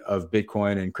popularity of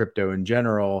Bitcoin and crypto in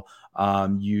general,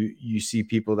 you see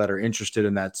people that are interested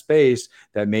in that space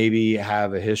that maybe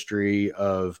have a history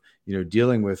of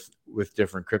dealing with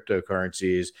different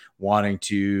cryptocurrencies, wanting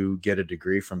to get a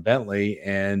degree from Bentley,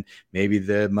 and maybe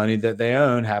the money that they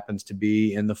own happens to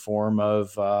be in the form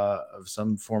of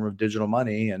some form of digital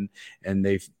money, and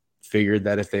they've figured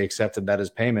that if they accepted that as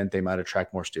payment, they might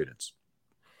attract more students.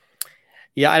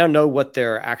 Yeah, I don't know what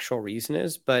their actual reason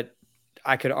is, but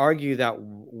I could argue that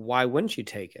why wouldn't you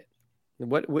take it?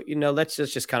 Let's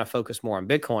just kind of focus more on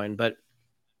Bitcoin. But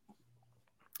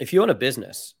if you own a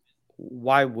business,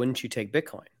 why wouldn't you take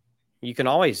Bitcoin? You can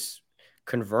always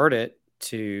convert it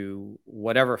to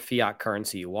whatever fiat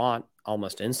currency you want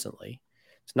almost instantly.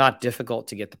 It's not difficult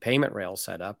to get the payment rails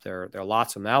set up. There are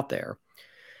lots of them out there.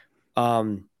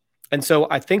 And so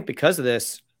I think because of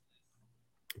this,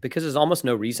 because there's almost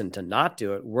no reason to not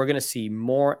do it, we're going to see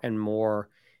more and more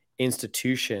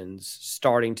institutions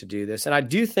starting to do this. And I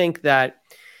do think that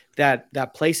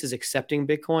places accepting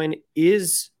Bitcoin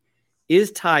is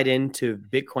tied into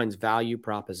Bitcoin's value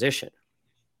proposition.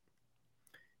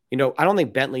 You know, I don't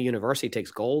think Bentley University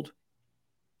takes gold.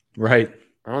 Right.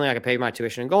 I don't think I could pay my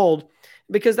tuition in gold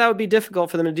because that would be difficult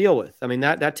for them to deal with. I mean,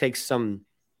 that takes some.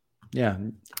 Yeah.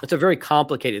 It's a very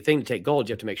complicated thing to take gold.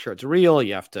 You have to make sure it's real.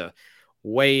 You have to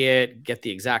weigh it, get the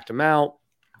exact amount.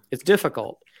 It's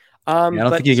difficult. I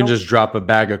don't think you can just drop a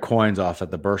bag of coins off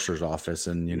at the bursar's office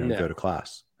and, go to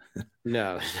class.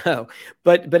 No.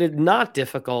 But it's not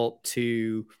difficult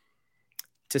to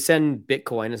send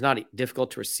Bitcoin. It's not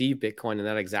difficult to receive Bitcoin in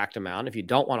that exact amount. If you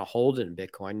don't want to hold it in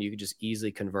Bitcoin, you can just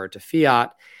easily convert to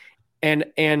fiat.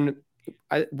 And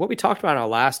what we talked about in our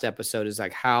last episode is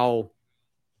like how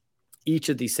each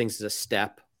of these things is a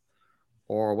step,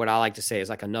 or what I like to say is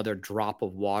like another drop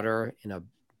of water in a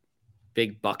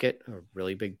big bucket, a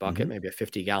really big bucket, maybe a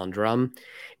 50-gallon drum.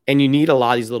 And you need a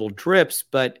lot of these little drips.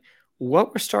 But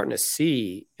what we're starting to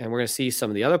see, and we're going to see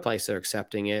some of the other places that are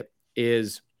accepting it,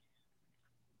 is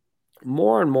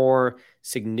more and more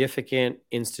significant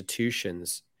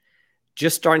institutions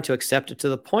just starting to accept it to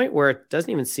the point where it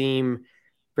doesn't even seem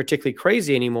particularly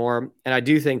crazy anymore. And I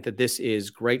do think that this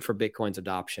is great for Bitcoin's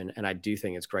adoption, and I do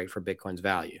think it's great for Bitcoin's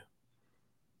value.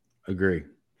 Agree.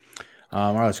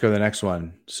 All right, let's go to the next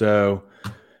one. So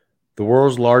the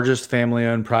world's largest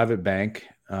family-owned private bank,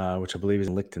 which I believe is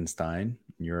in Liechtenstein,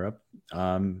 in Europe,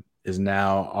 is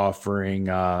now offering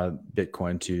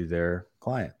Bitcoin to their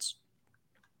clients.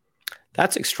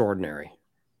 That's extraordinary.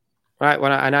 Right.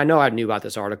 And I know I knew about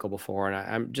this article before, and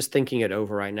I'm just thinking it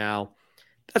over right now.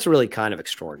 That's really kind of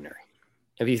extraordinary.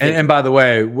 If you think, and by the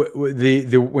way,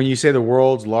 when you say the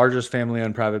world's largest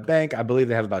family-owned private bank, I believe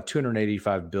they have about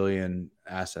 285 billion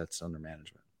assets under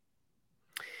management.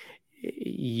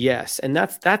 Yes, and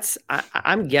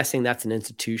I'm guessing that's an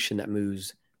institution that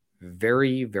moves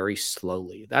very, very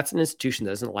slowly. That's an institution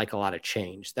that doesn't like a lot of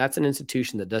change. That's an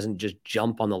institution that doesn't just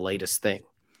jump on the latest thing.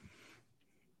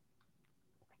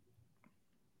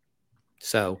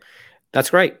 So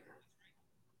that's great.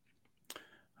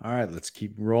 All right, let's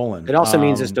keep rolling. It also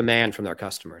means there's demand from their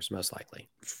customers, most likely.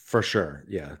 For sure.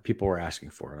 Yeah, people were asking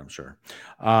for it, I'm sure.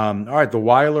 All right, the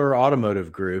Weiler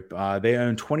Automotive Group, they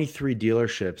own 23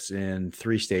 dealerships in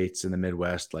 3 states in the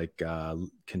Midwest, like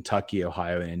Kentucky,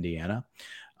 Ohio, and Indiana,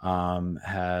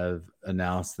 have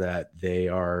announced that they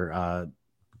are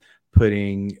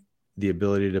putting the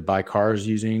ability to buy cars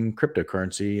using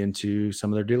cryptocurrency into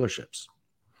some of their dealerships.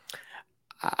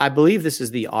 I believe this is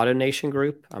the AutoNation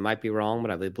Group. I might be wrong, but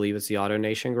I believe it's the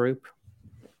AutoNation Group.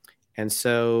 And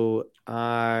so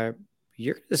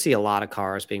you're going to see a lot of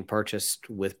cars being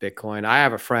purchased with Bitcoin. I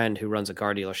have a friend who runs a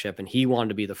car dealership, and he wanted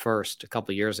to be the first a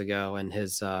couple of years ago, and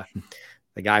his the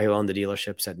guy who owned the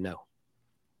dealership said no.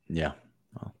 Yeah.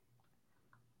 Well,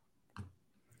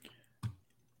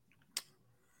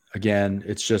 again,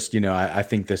 it's just, I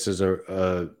think this is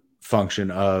a function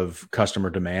of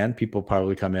customer demand. People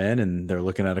probably come in and they're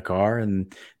looking at a car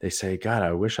and they say, God,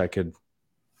 I wish I could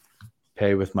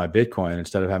pay with my Bitcoin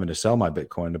instead of having to sell my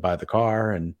Bitcoin to buy the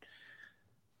car. And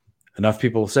enough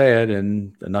people say it,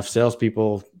 and enough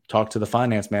salespeople talk to the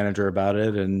finance manager about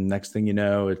it, and next thing you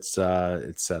know, it's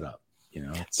set up.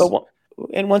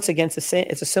 And once again,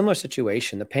 it's a similar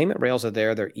situation. The payment rails are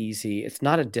there; they're easy. It's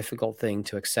not a difficult thing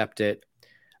to accept it.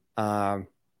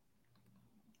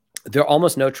 There are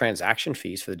almost no transaction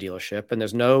fees for the dealership, and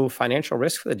there's no financial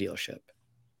risk for the dealership.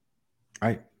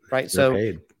 Right. So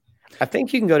I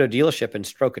think you can go to a dealership and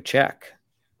stroke a check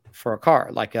for a car,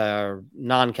 like a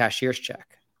non-cashier's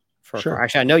check for a car.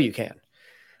 Actually, I know you can.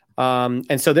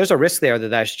 And so there's a risk there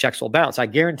that checks will bounce. I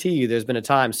guarantee you there's been a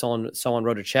time someone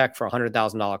wrote a check for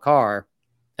 $100,000 car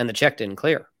and the check didn't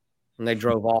clear, and they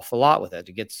drove off the lot with it.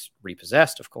 It gets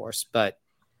repossessed, of course, but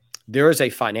there is a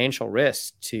financial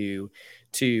risk to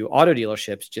auto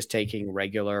dealerships just taking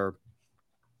regular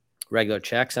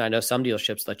checks. And I know some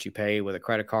dealerships let you pay with a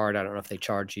credit card. I don't know if they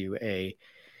charge you an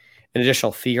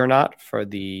additional fee or not for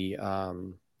the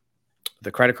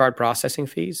credit card processing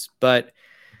fees. But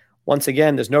once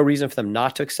again, there's no reason for them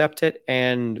not to accept it.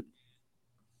 And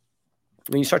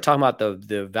when you start talking about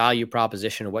the value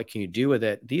proposition and what can you do with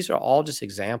it, these are all just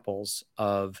examples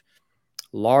of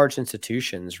large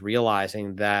institutions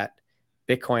realizing that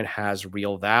Bitcoin has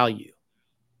real value.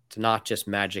 It's not just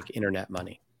magic internet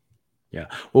money. Yeah.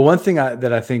 Well, one thing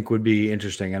that I think would be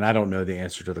interesting, and I don't know the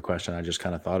answer to the question, I just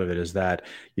kind of thought of it, is that,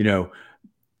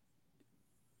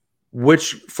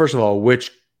 which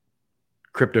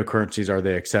cryptocurrencies are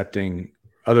they accepting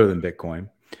other than Bitcoin?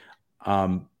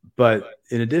 But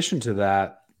in addition to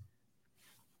that,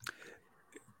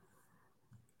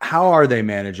 how are they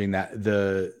managing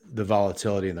the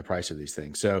volatility and the price of these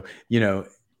things? So,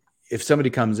 if somebody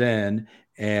comes in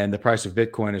and the price of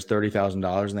Bitcoin is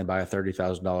 $30,000 and they buy a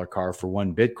 $30,000 car for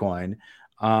one Bitcoin,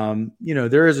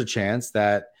 there is a chance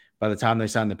that by the time they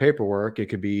sign the paperwork, it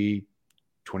could be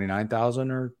 29,000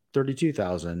 or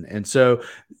 32,000. And so,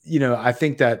 I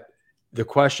think that the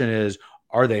question is,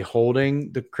 are they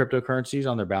holding the cryptocurrencies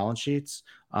on their balance sheets?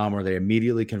 Are they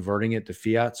immediately converting it to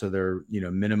fiat? So they're,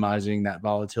 minimizing that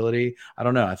volatility. I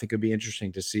don't know. I think it'd be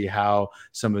interesting to see how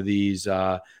some of these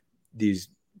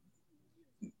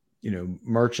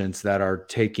merchants that are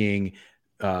taking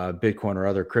Bitcoin or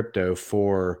other crypto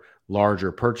for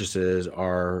larger purchases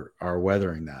are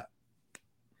weathering that.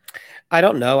 I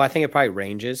don't know. I think it probably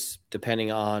ranges depending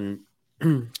on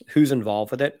who's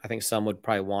involved with it. I think some would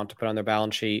probably want to put on their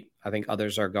balance sheet. I think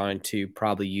others are going to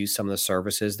probably use some of the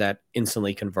services that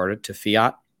instantly convert it to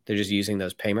fiat. They're just using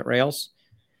those payment rails.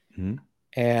 Mm-hmm.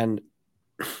 And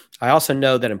I also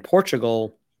know that in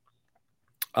Portugal,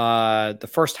 the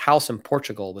first house in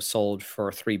Portugal was sold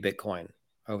for 3 Bitcoin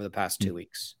over the past 2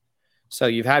 weeks. So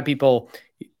you've had people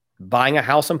buying a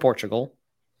house in Portugal.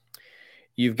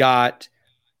 You've got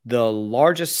the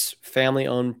largest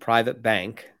family-owned private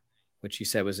bank, which you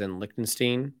said was in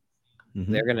Liechtenstein.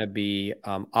 Mm-hmm. They're going to be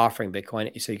offering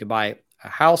Bitcoin. So you can buy a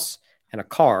house and a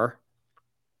car,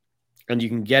 and you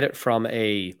can get it from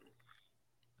a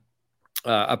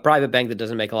private bank that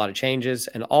doesn't make a lot of changes.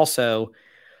 And also,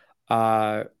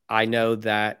 I know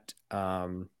that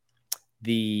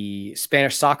the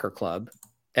Spanish soccer club,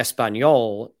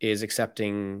 Espanyol, is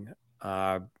accepting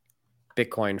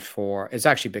Bitcoin it's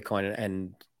actually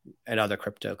Bitcoin and other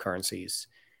cryptocurrencies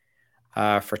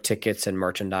for tickets and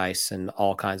merchandise and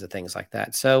all kinds of things like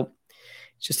that. So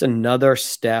it's just another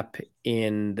step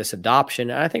in this adoption.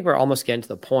 And I think we're almost getting to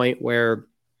the point where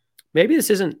maybe this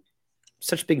isn't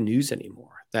such big news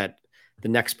anymore, that the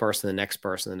next person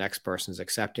is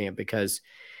accepting it, because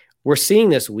we're seeing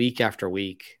this week after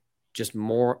week, just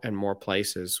more and more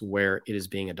places where it is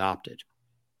being adopted.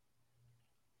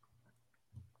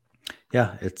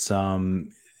 Yeah, it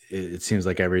seems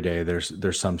like every day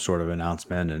there's some sort of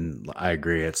announcement, and I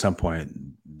agree. At some point,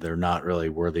 they're not really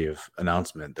worthy of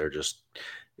announcement.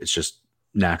 It's just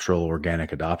natural,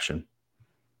 organic adoption.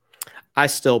 I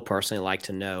still personally like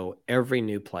to know every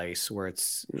new place where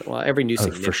every new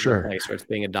significant place where it's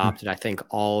being adopted. I think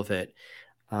all of it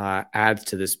adds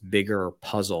to this bigger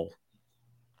puzzle.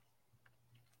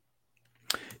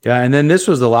 Yeah, and then this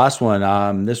was the last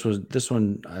one. This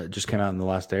one just came out in the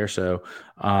last day or so.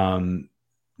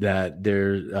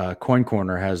 That Coin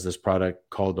Corner has this product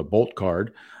called a Bolt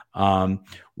Card,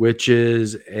 which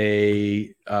is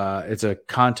it's a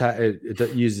contact.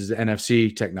 It uses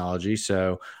NFC technology.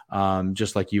 So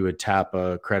just like you would tap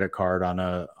a credit card on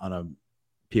a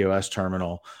POS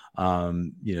terminal,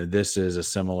 this is a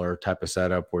similar type of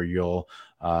setup where you'll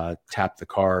tap the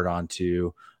card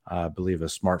onto, I believe, a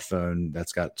smartphone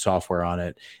that's got software on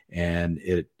it, and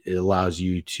it allows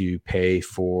you to pay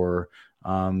for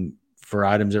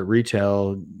items at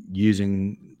retail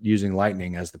using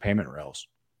Lightning as the payment rails.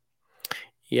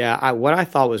 Yeah, what I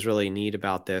thought was really neat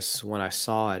about this when I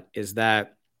saw it is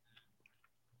that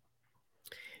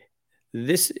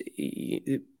this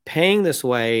paying this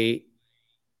way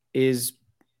is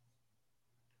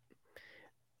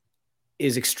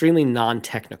extremely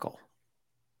non-technical,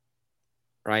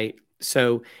 right?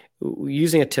 So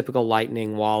using a typical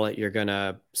Lightning wallet, you're going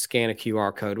to scan a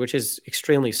QR code, which is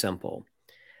extremely simple,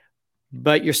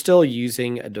 but you're still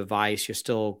using a device. You're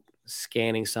still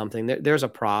scanning something. There's a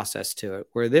process to it,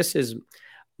 where this is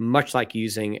much like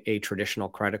using a traditional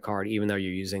credit card, even though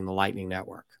you're using the Lightning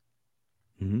Network.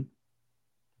 Mm-hmm.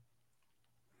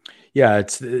 Yeah,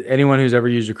 it's anyone who's ever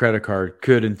used a credit card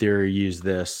could, in theory, use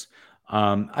this.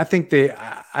 I think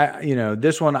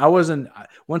this one,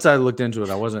 once I looked into it,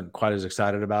 I wasn't quite as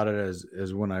excited about it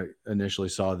as when I initially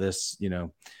saw this,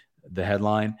 the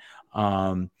headline.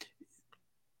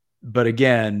 But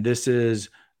again, this is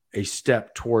a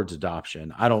step towards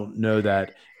adoption. I don't know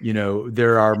that,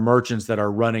 there are merchants that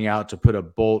are running out to put a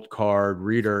Bolt Card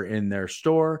reader in their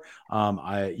store.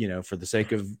 For the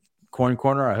sake of Coin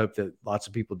Corner, I hope that lots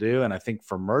of people do. And I think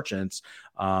for merchants,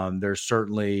 there's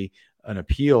certainly an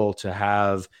appeal to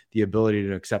have the ability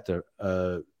to accept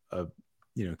a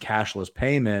cashless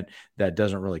payment that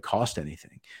doesn't really cost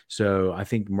anything. So I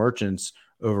think merchants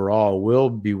overall will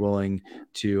be willing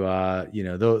to,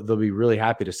 they'll be really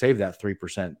happy to save that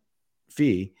 3%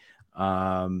 fee.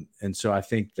 And so I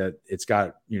think that it's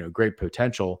got, great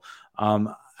potential.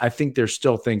 I think there's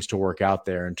still things to work out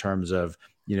there in terms of,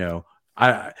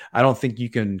 I don't think you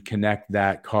can connect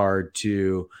that card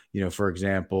to, for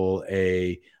example,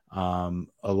 a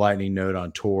Lightning node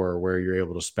on Tor where you're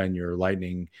able to spend your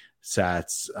Lightning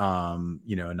sats,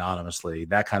 anonymously,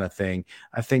 that kind of thing.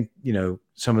 I think,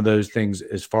 some of those things,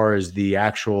 as far as the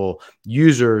actual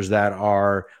users that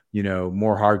are,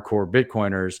 more hardcore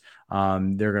Bitcoiners,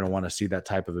 they're going to want to see that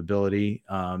type of ability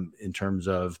in terms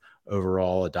of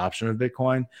overall adoption of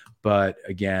Bitcoin. But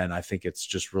again, I think it's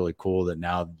just really cool that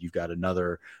now you've got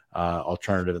another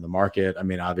alternative in the market. I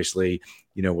mean, obviously,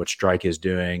 what Strike is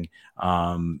doing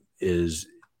is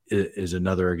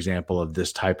another example of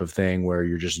this type of thing where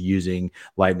you're just using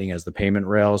Lightning as the payment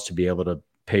rails to be able to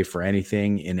pay for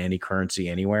anything in any currency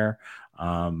anywhere.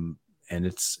 And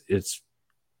it's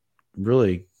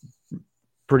really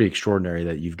pretty extraordinary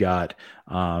that you've got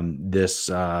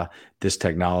this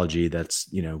technology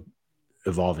that's,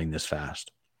 evolving this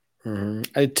fast.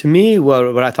 Mm-hmm. To me,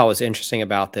 what I thought was interesting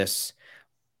about this,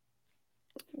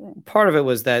 part of it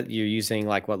was that you're using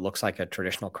like what looks like a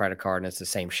traditional credit card, and it's the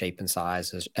same shape and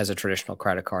size as a traditional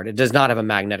credit card. It does not have a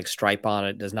magnetic stripe on it.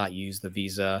 It does not use the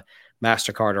Visa,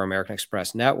 MasterCard, or American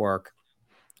Express network.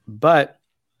 But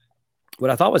what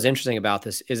I thought was interesting about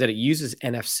this is that it uses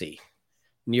NFC,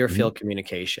 near field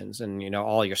communications, and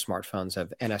all your smartphones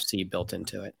have NFC built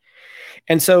into it.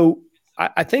 And so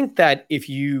I think that if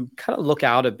you kind of look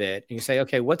out a bit and you say,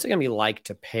 okay, what's it going to be like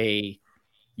to pay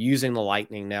using the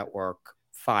Lightning Network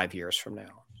 5 years from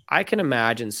now? I can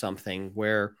imagine something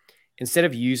where instead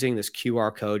of using this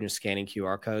QR code and scanning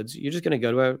QR codes, you're just going to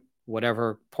go to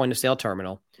whatever point of sale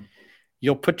terminal.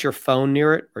 You'll put your phone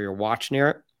near it or your watch near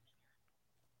it.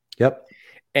 Yep.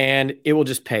 And it will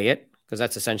just pay it, because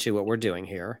that's essentially what we're doing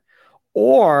here.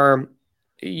 Or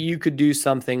you could do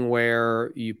something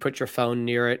where you put your phone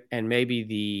near it and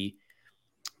maybe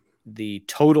the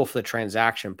total for the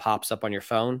transaction pops up on your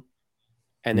phone,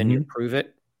 and then you approve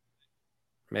it.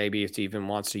 Maybe if it even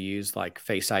wants to use like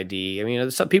Face ID. I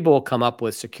mean, some people will come up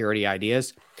with security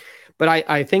ideas, but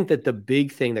I think that the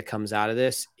big thing that comes out of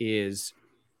this is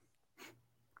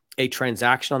a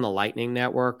transaction on the Lightning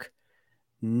Network,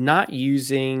 not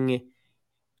using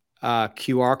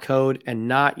QR code and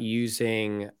not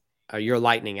using your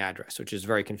Lightning address, which is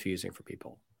very confusing for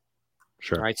people.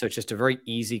 Sure. Right. So it's just a very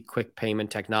easy, quick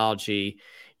payment technology.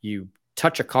 You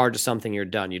touch a card to something, you're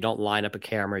done. You don't line up a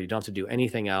camera. You don't have to do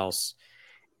anything else.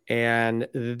 And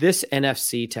this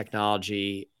NFC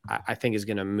technology, I think, is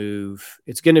going to move.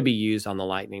 It's going to be used on the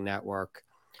Lightning Network,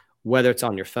 whether it's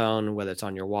on your phone, whether it's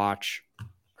on your watch.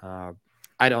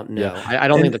 I don't know. Yeah. I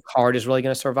don't think the card is really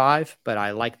going to survive, but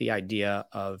I like the idea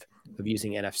of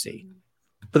using NFC.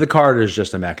 But the card is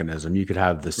just a mechanism. You could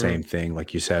have the same thing,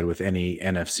 like you said, with any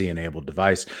NFC-enabled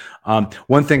device.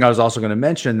 One thing I was also going to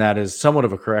mention that is somewhat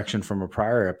of a correction from a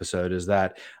prior episode is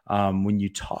that when you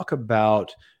talk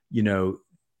about,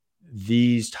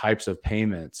 these types of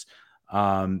payments,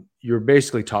 you're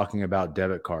basically talking about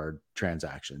debit card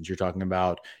transactions. You're talking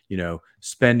about,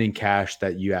 spending cash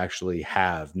that you actually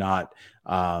have, not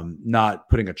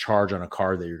putting a charge on a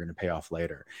card that you're going to pay off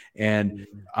later. And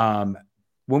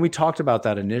when we talked about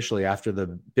that initially after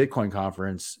the Bitcoin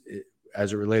conference,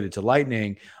 as it related to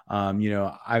Lightning,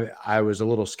 I was a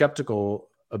little skeptical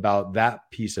about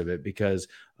that piece of it because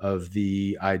of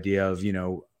the idea of,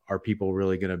 are people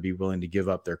really going to be willing to give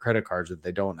up their credit cards that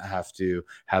they don't have to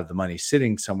have the money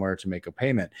sitting somewhere to make a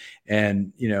payment?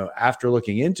 And, after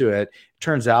looking into it, it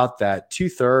turns out that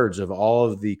 2/3 of all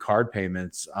of the card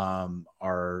payments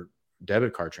are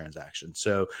debit card transactions.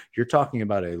 So you're talking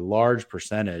about a large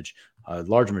percentage, a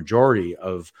large majority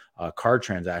of card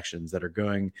transactions that are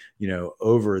going,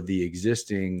 over the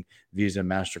existing Visa,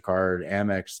 MasterCard,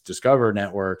 Amex, Discover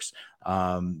networks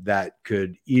that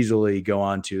could easily go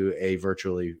onto a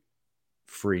virtually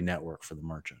free network for the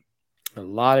merchant. A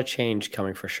lot of change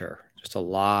coming for sure. Just a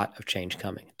lot of change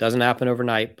coming. It doesn't happen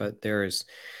overnight, but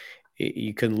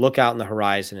you can look out in the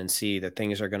horizon and see that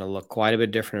things are going to look quite a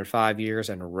bit different in 5 years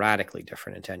and radically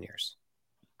different in 10 years.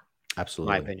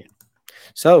 Absolutely. My opinion.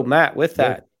 So, Matt, with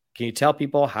that, can you tell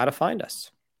people how to find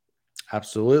us?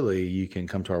 Absolutely. You can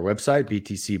come to our website,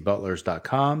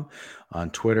 btcbutlers.com, on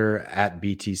Twitter at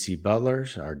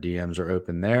btcbutlers. Our DMs are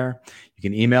open there. You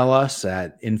can email us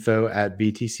at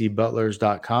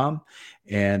info@btcbutlers.com.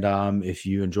 And if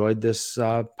you enjoyed this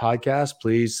podcast,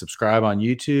 please subscribe on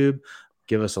YouTube.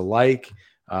 Give us a like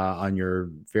on your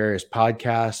various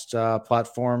podcast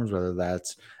platforms, whether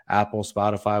that's Apple,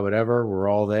 Spotify, whatever. We're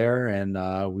all there, and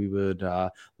we would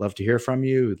love to hear from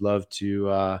you. We'd love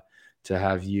to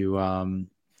have you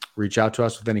reach out to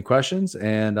us with any questions.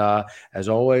 And as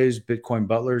always, Bitcoin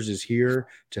Butlers is here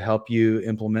to help you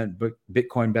implement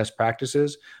Bitcoin best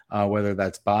practices, whether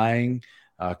that's buying,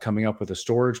 coming up with a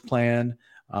storage plan,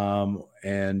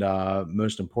 and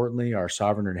most importantly, our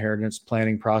sovereign inheritance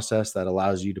planning process that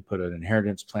allows you to put an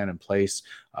inheritance plan in place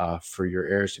for your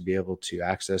heirs to be able to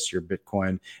access your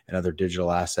Bitcoin and other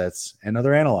digital assets and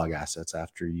other analog assets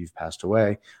after you've passed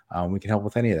away. We can help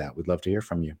with any of that. We'd love to hear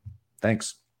from you.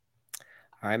 Thanks.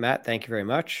 All right, Matt, thank you very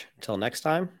much. Until next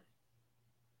time.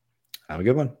 Have a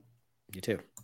good one. You too.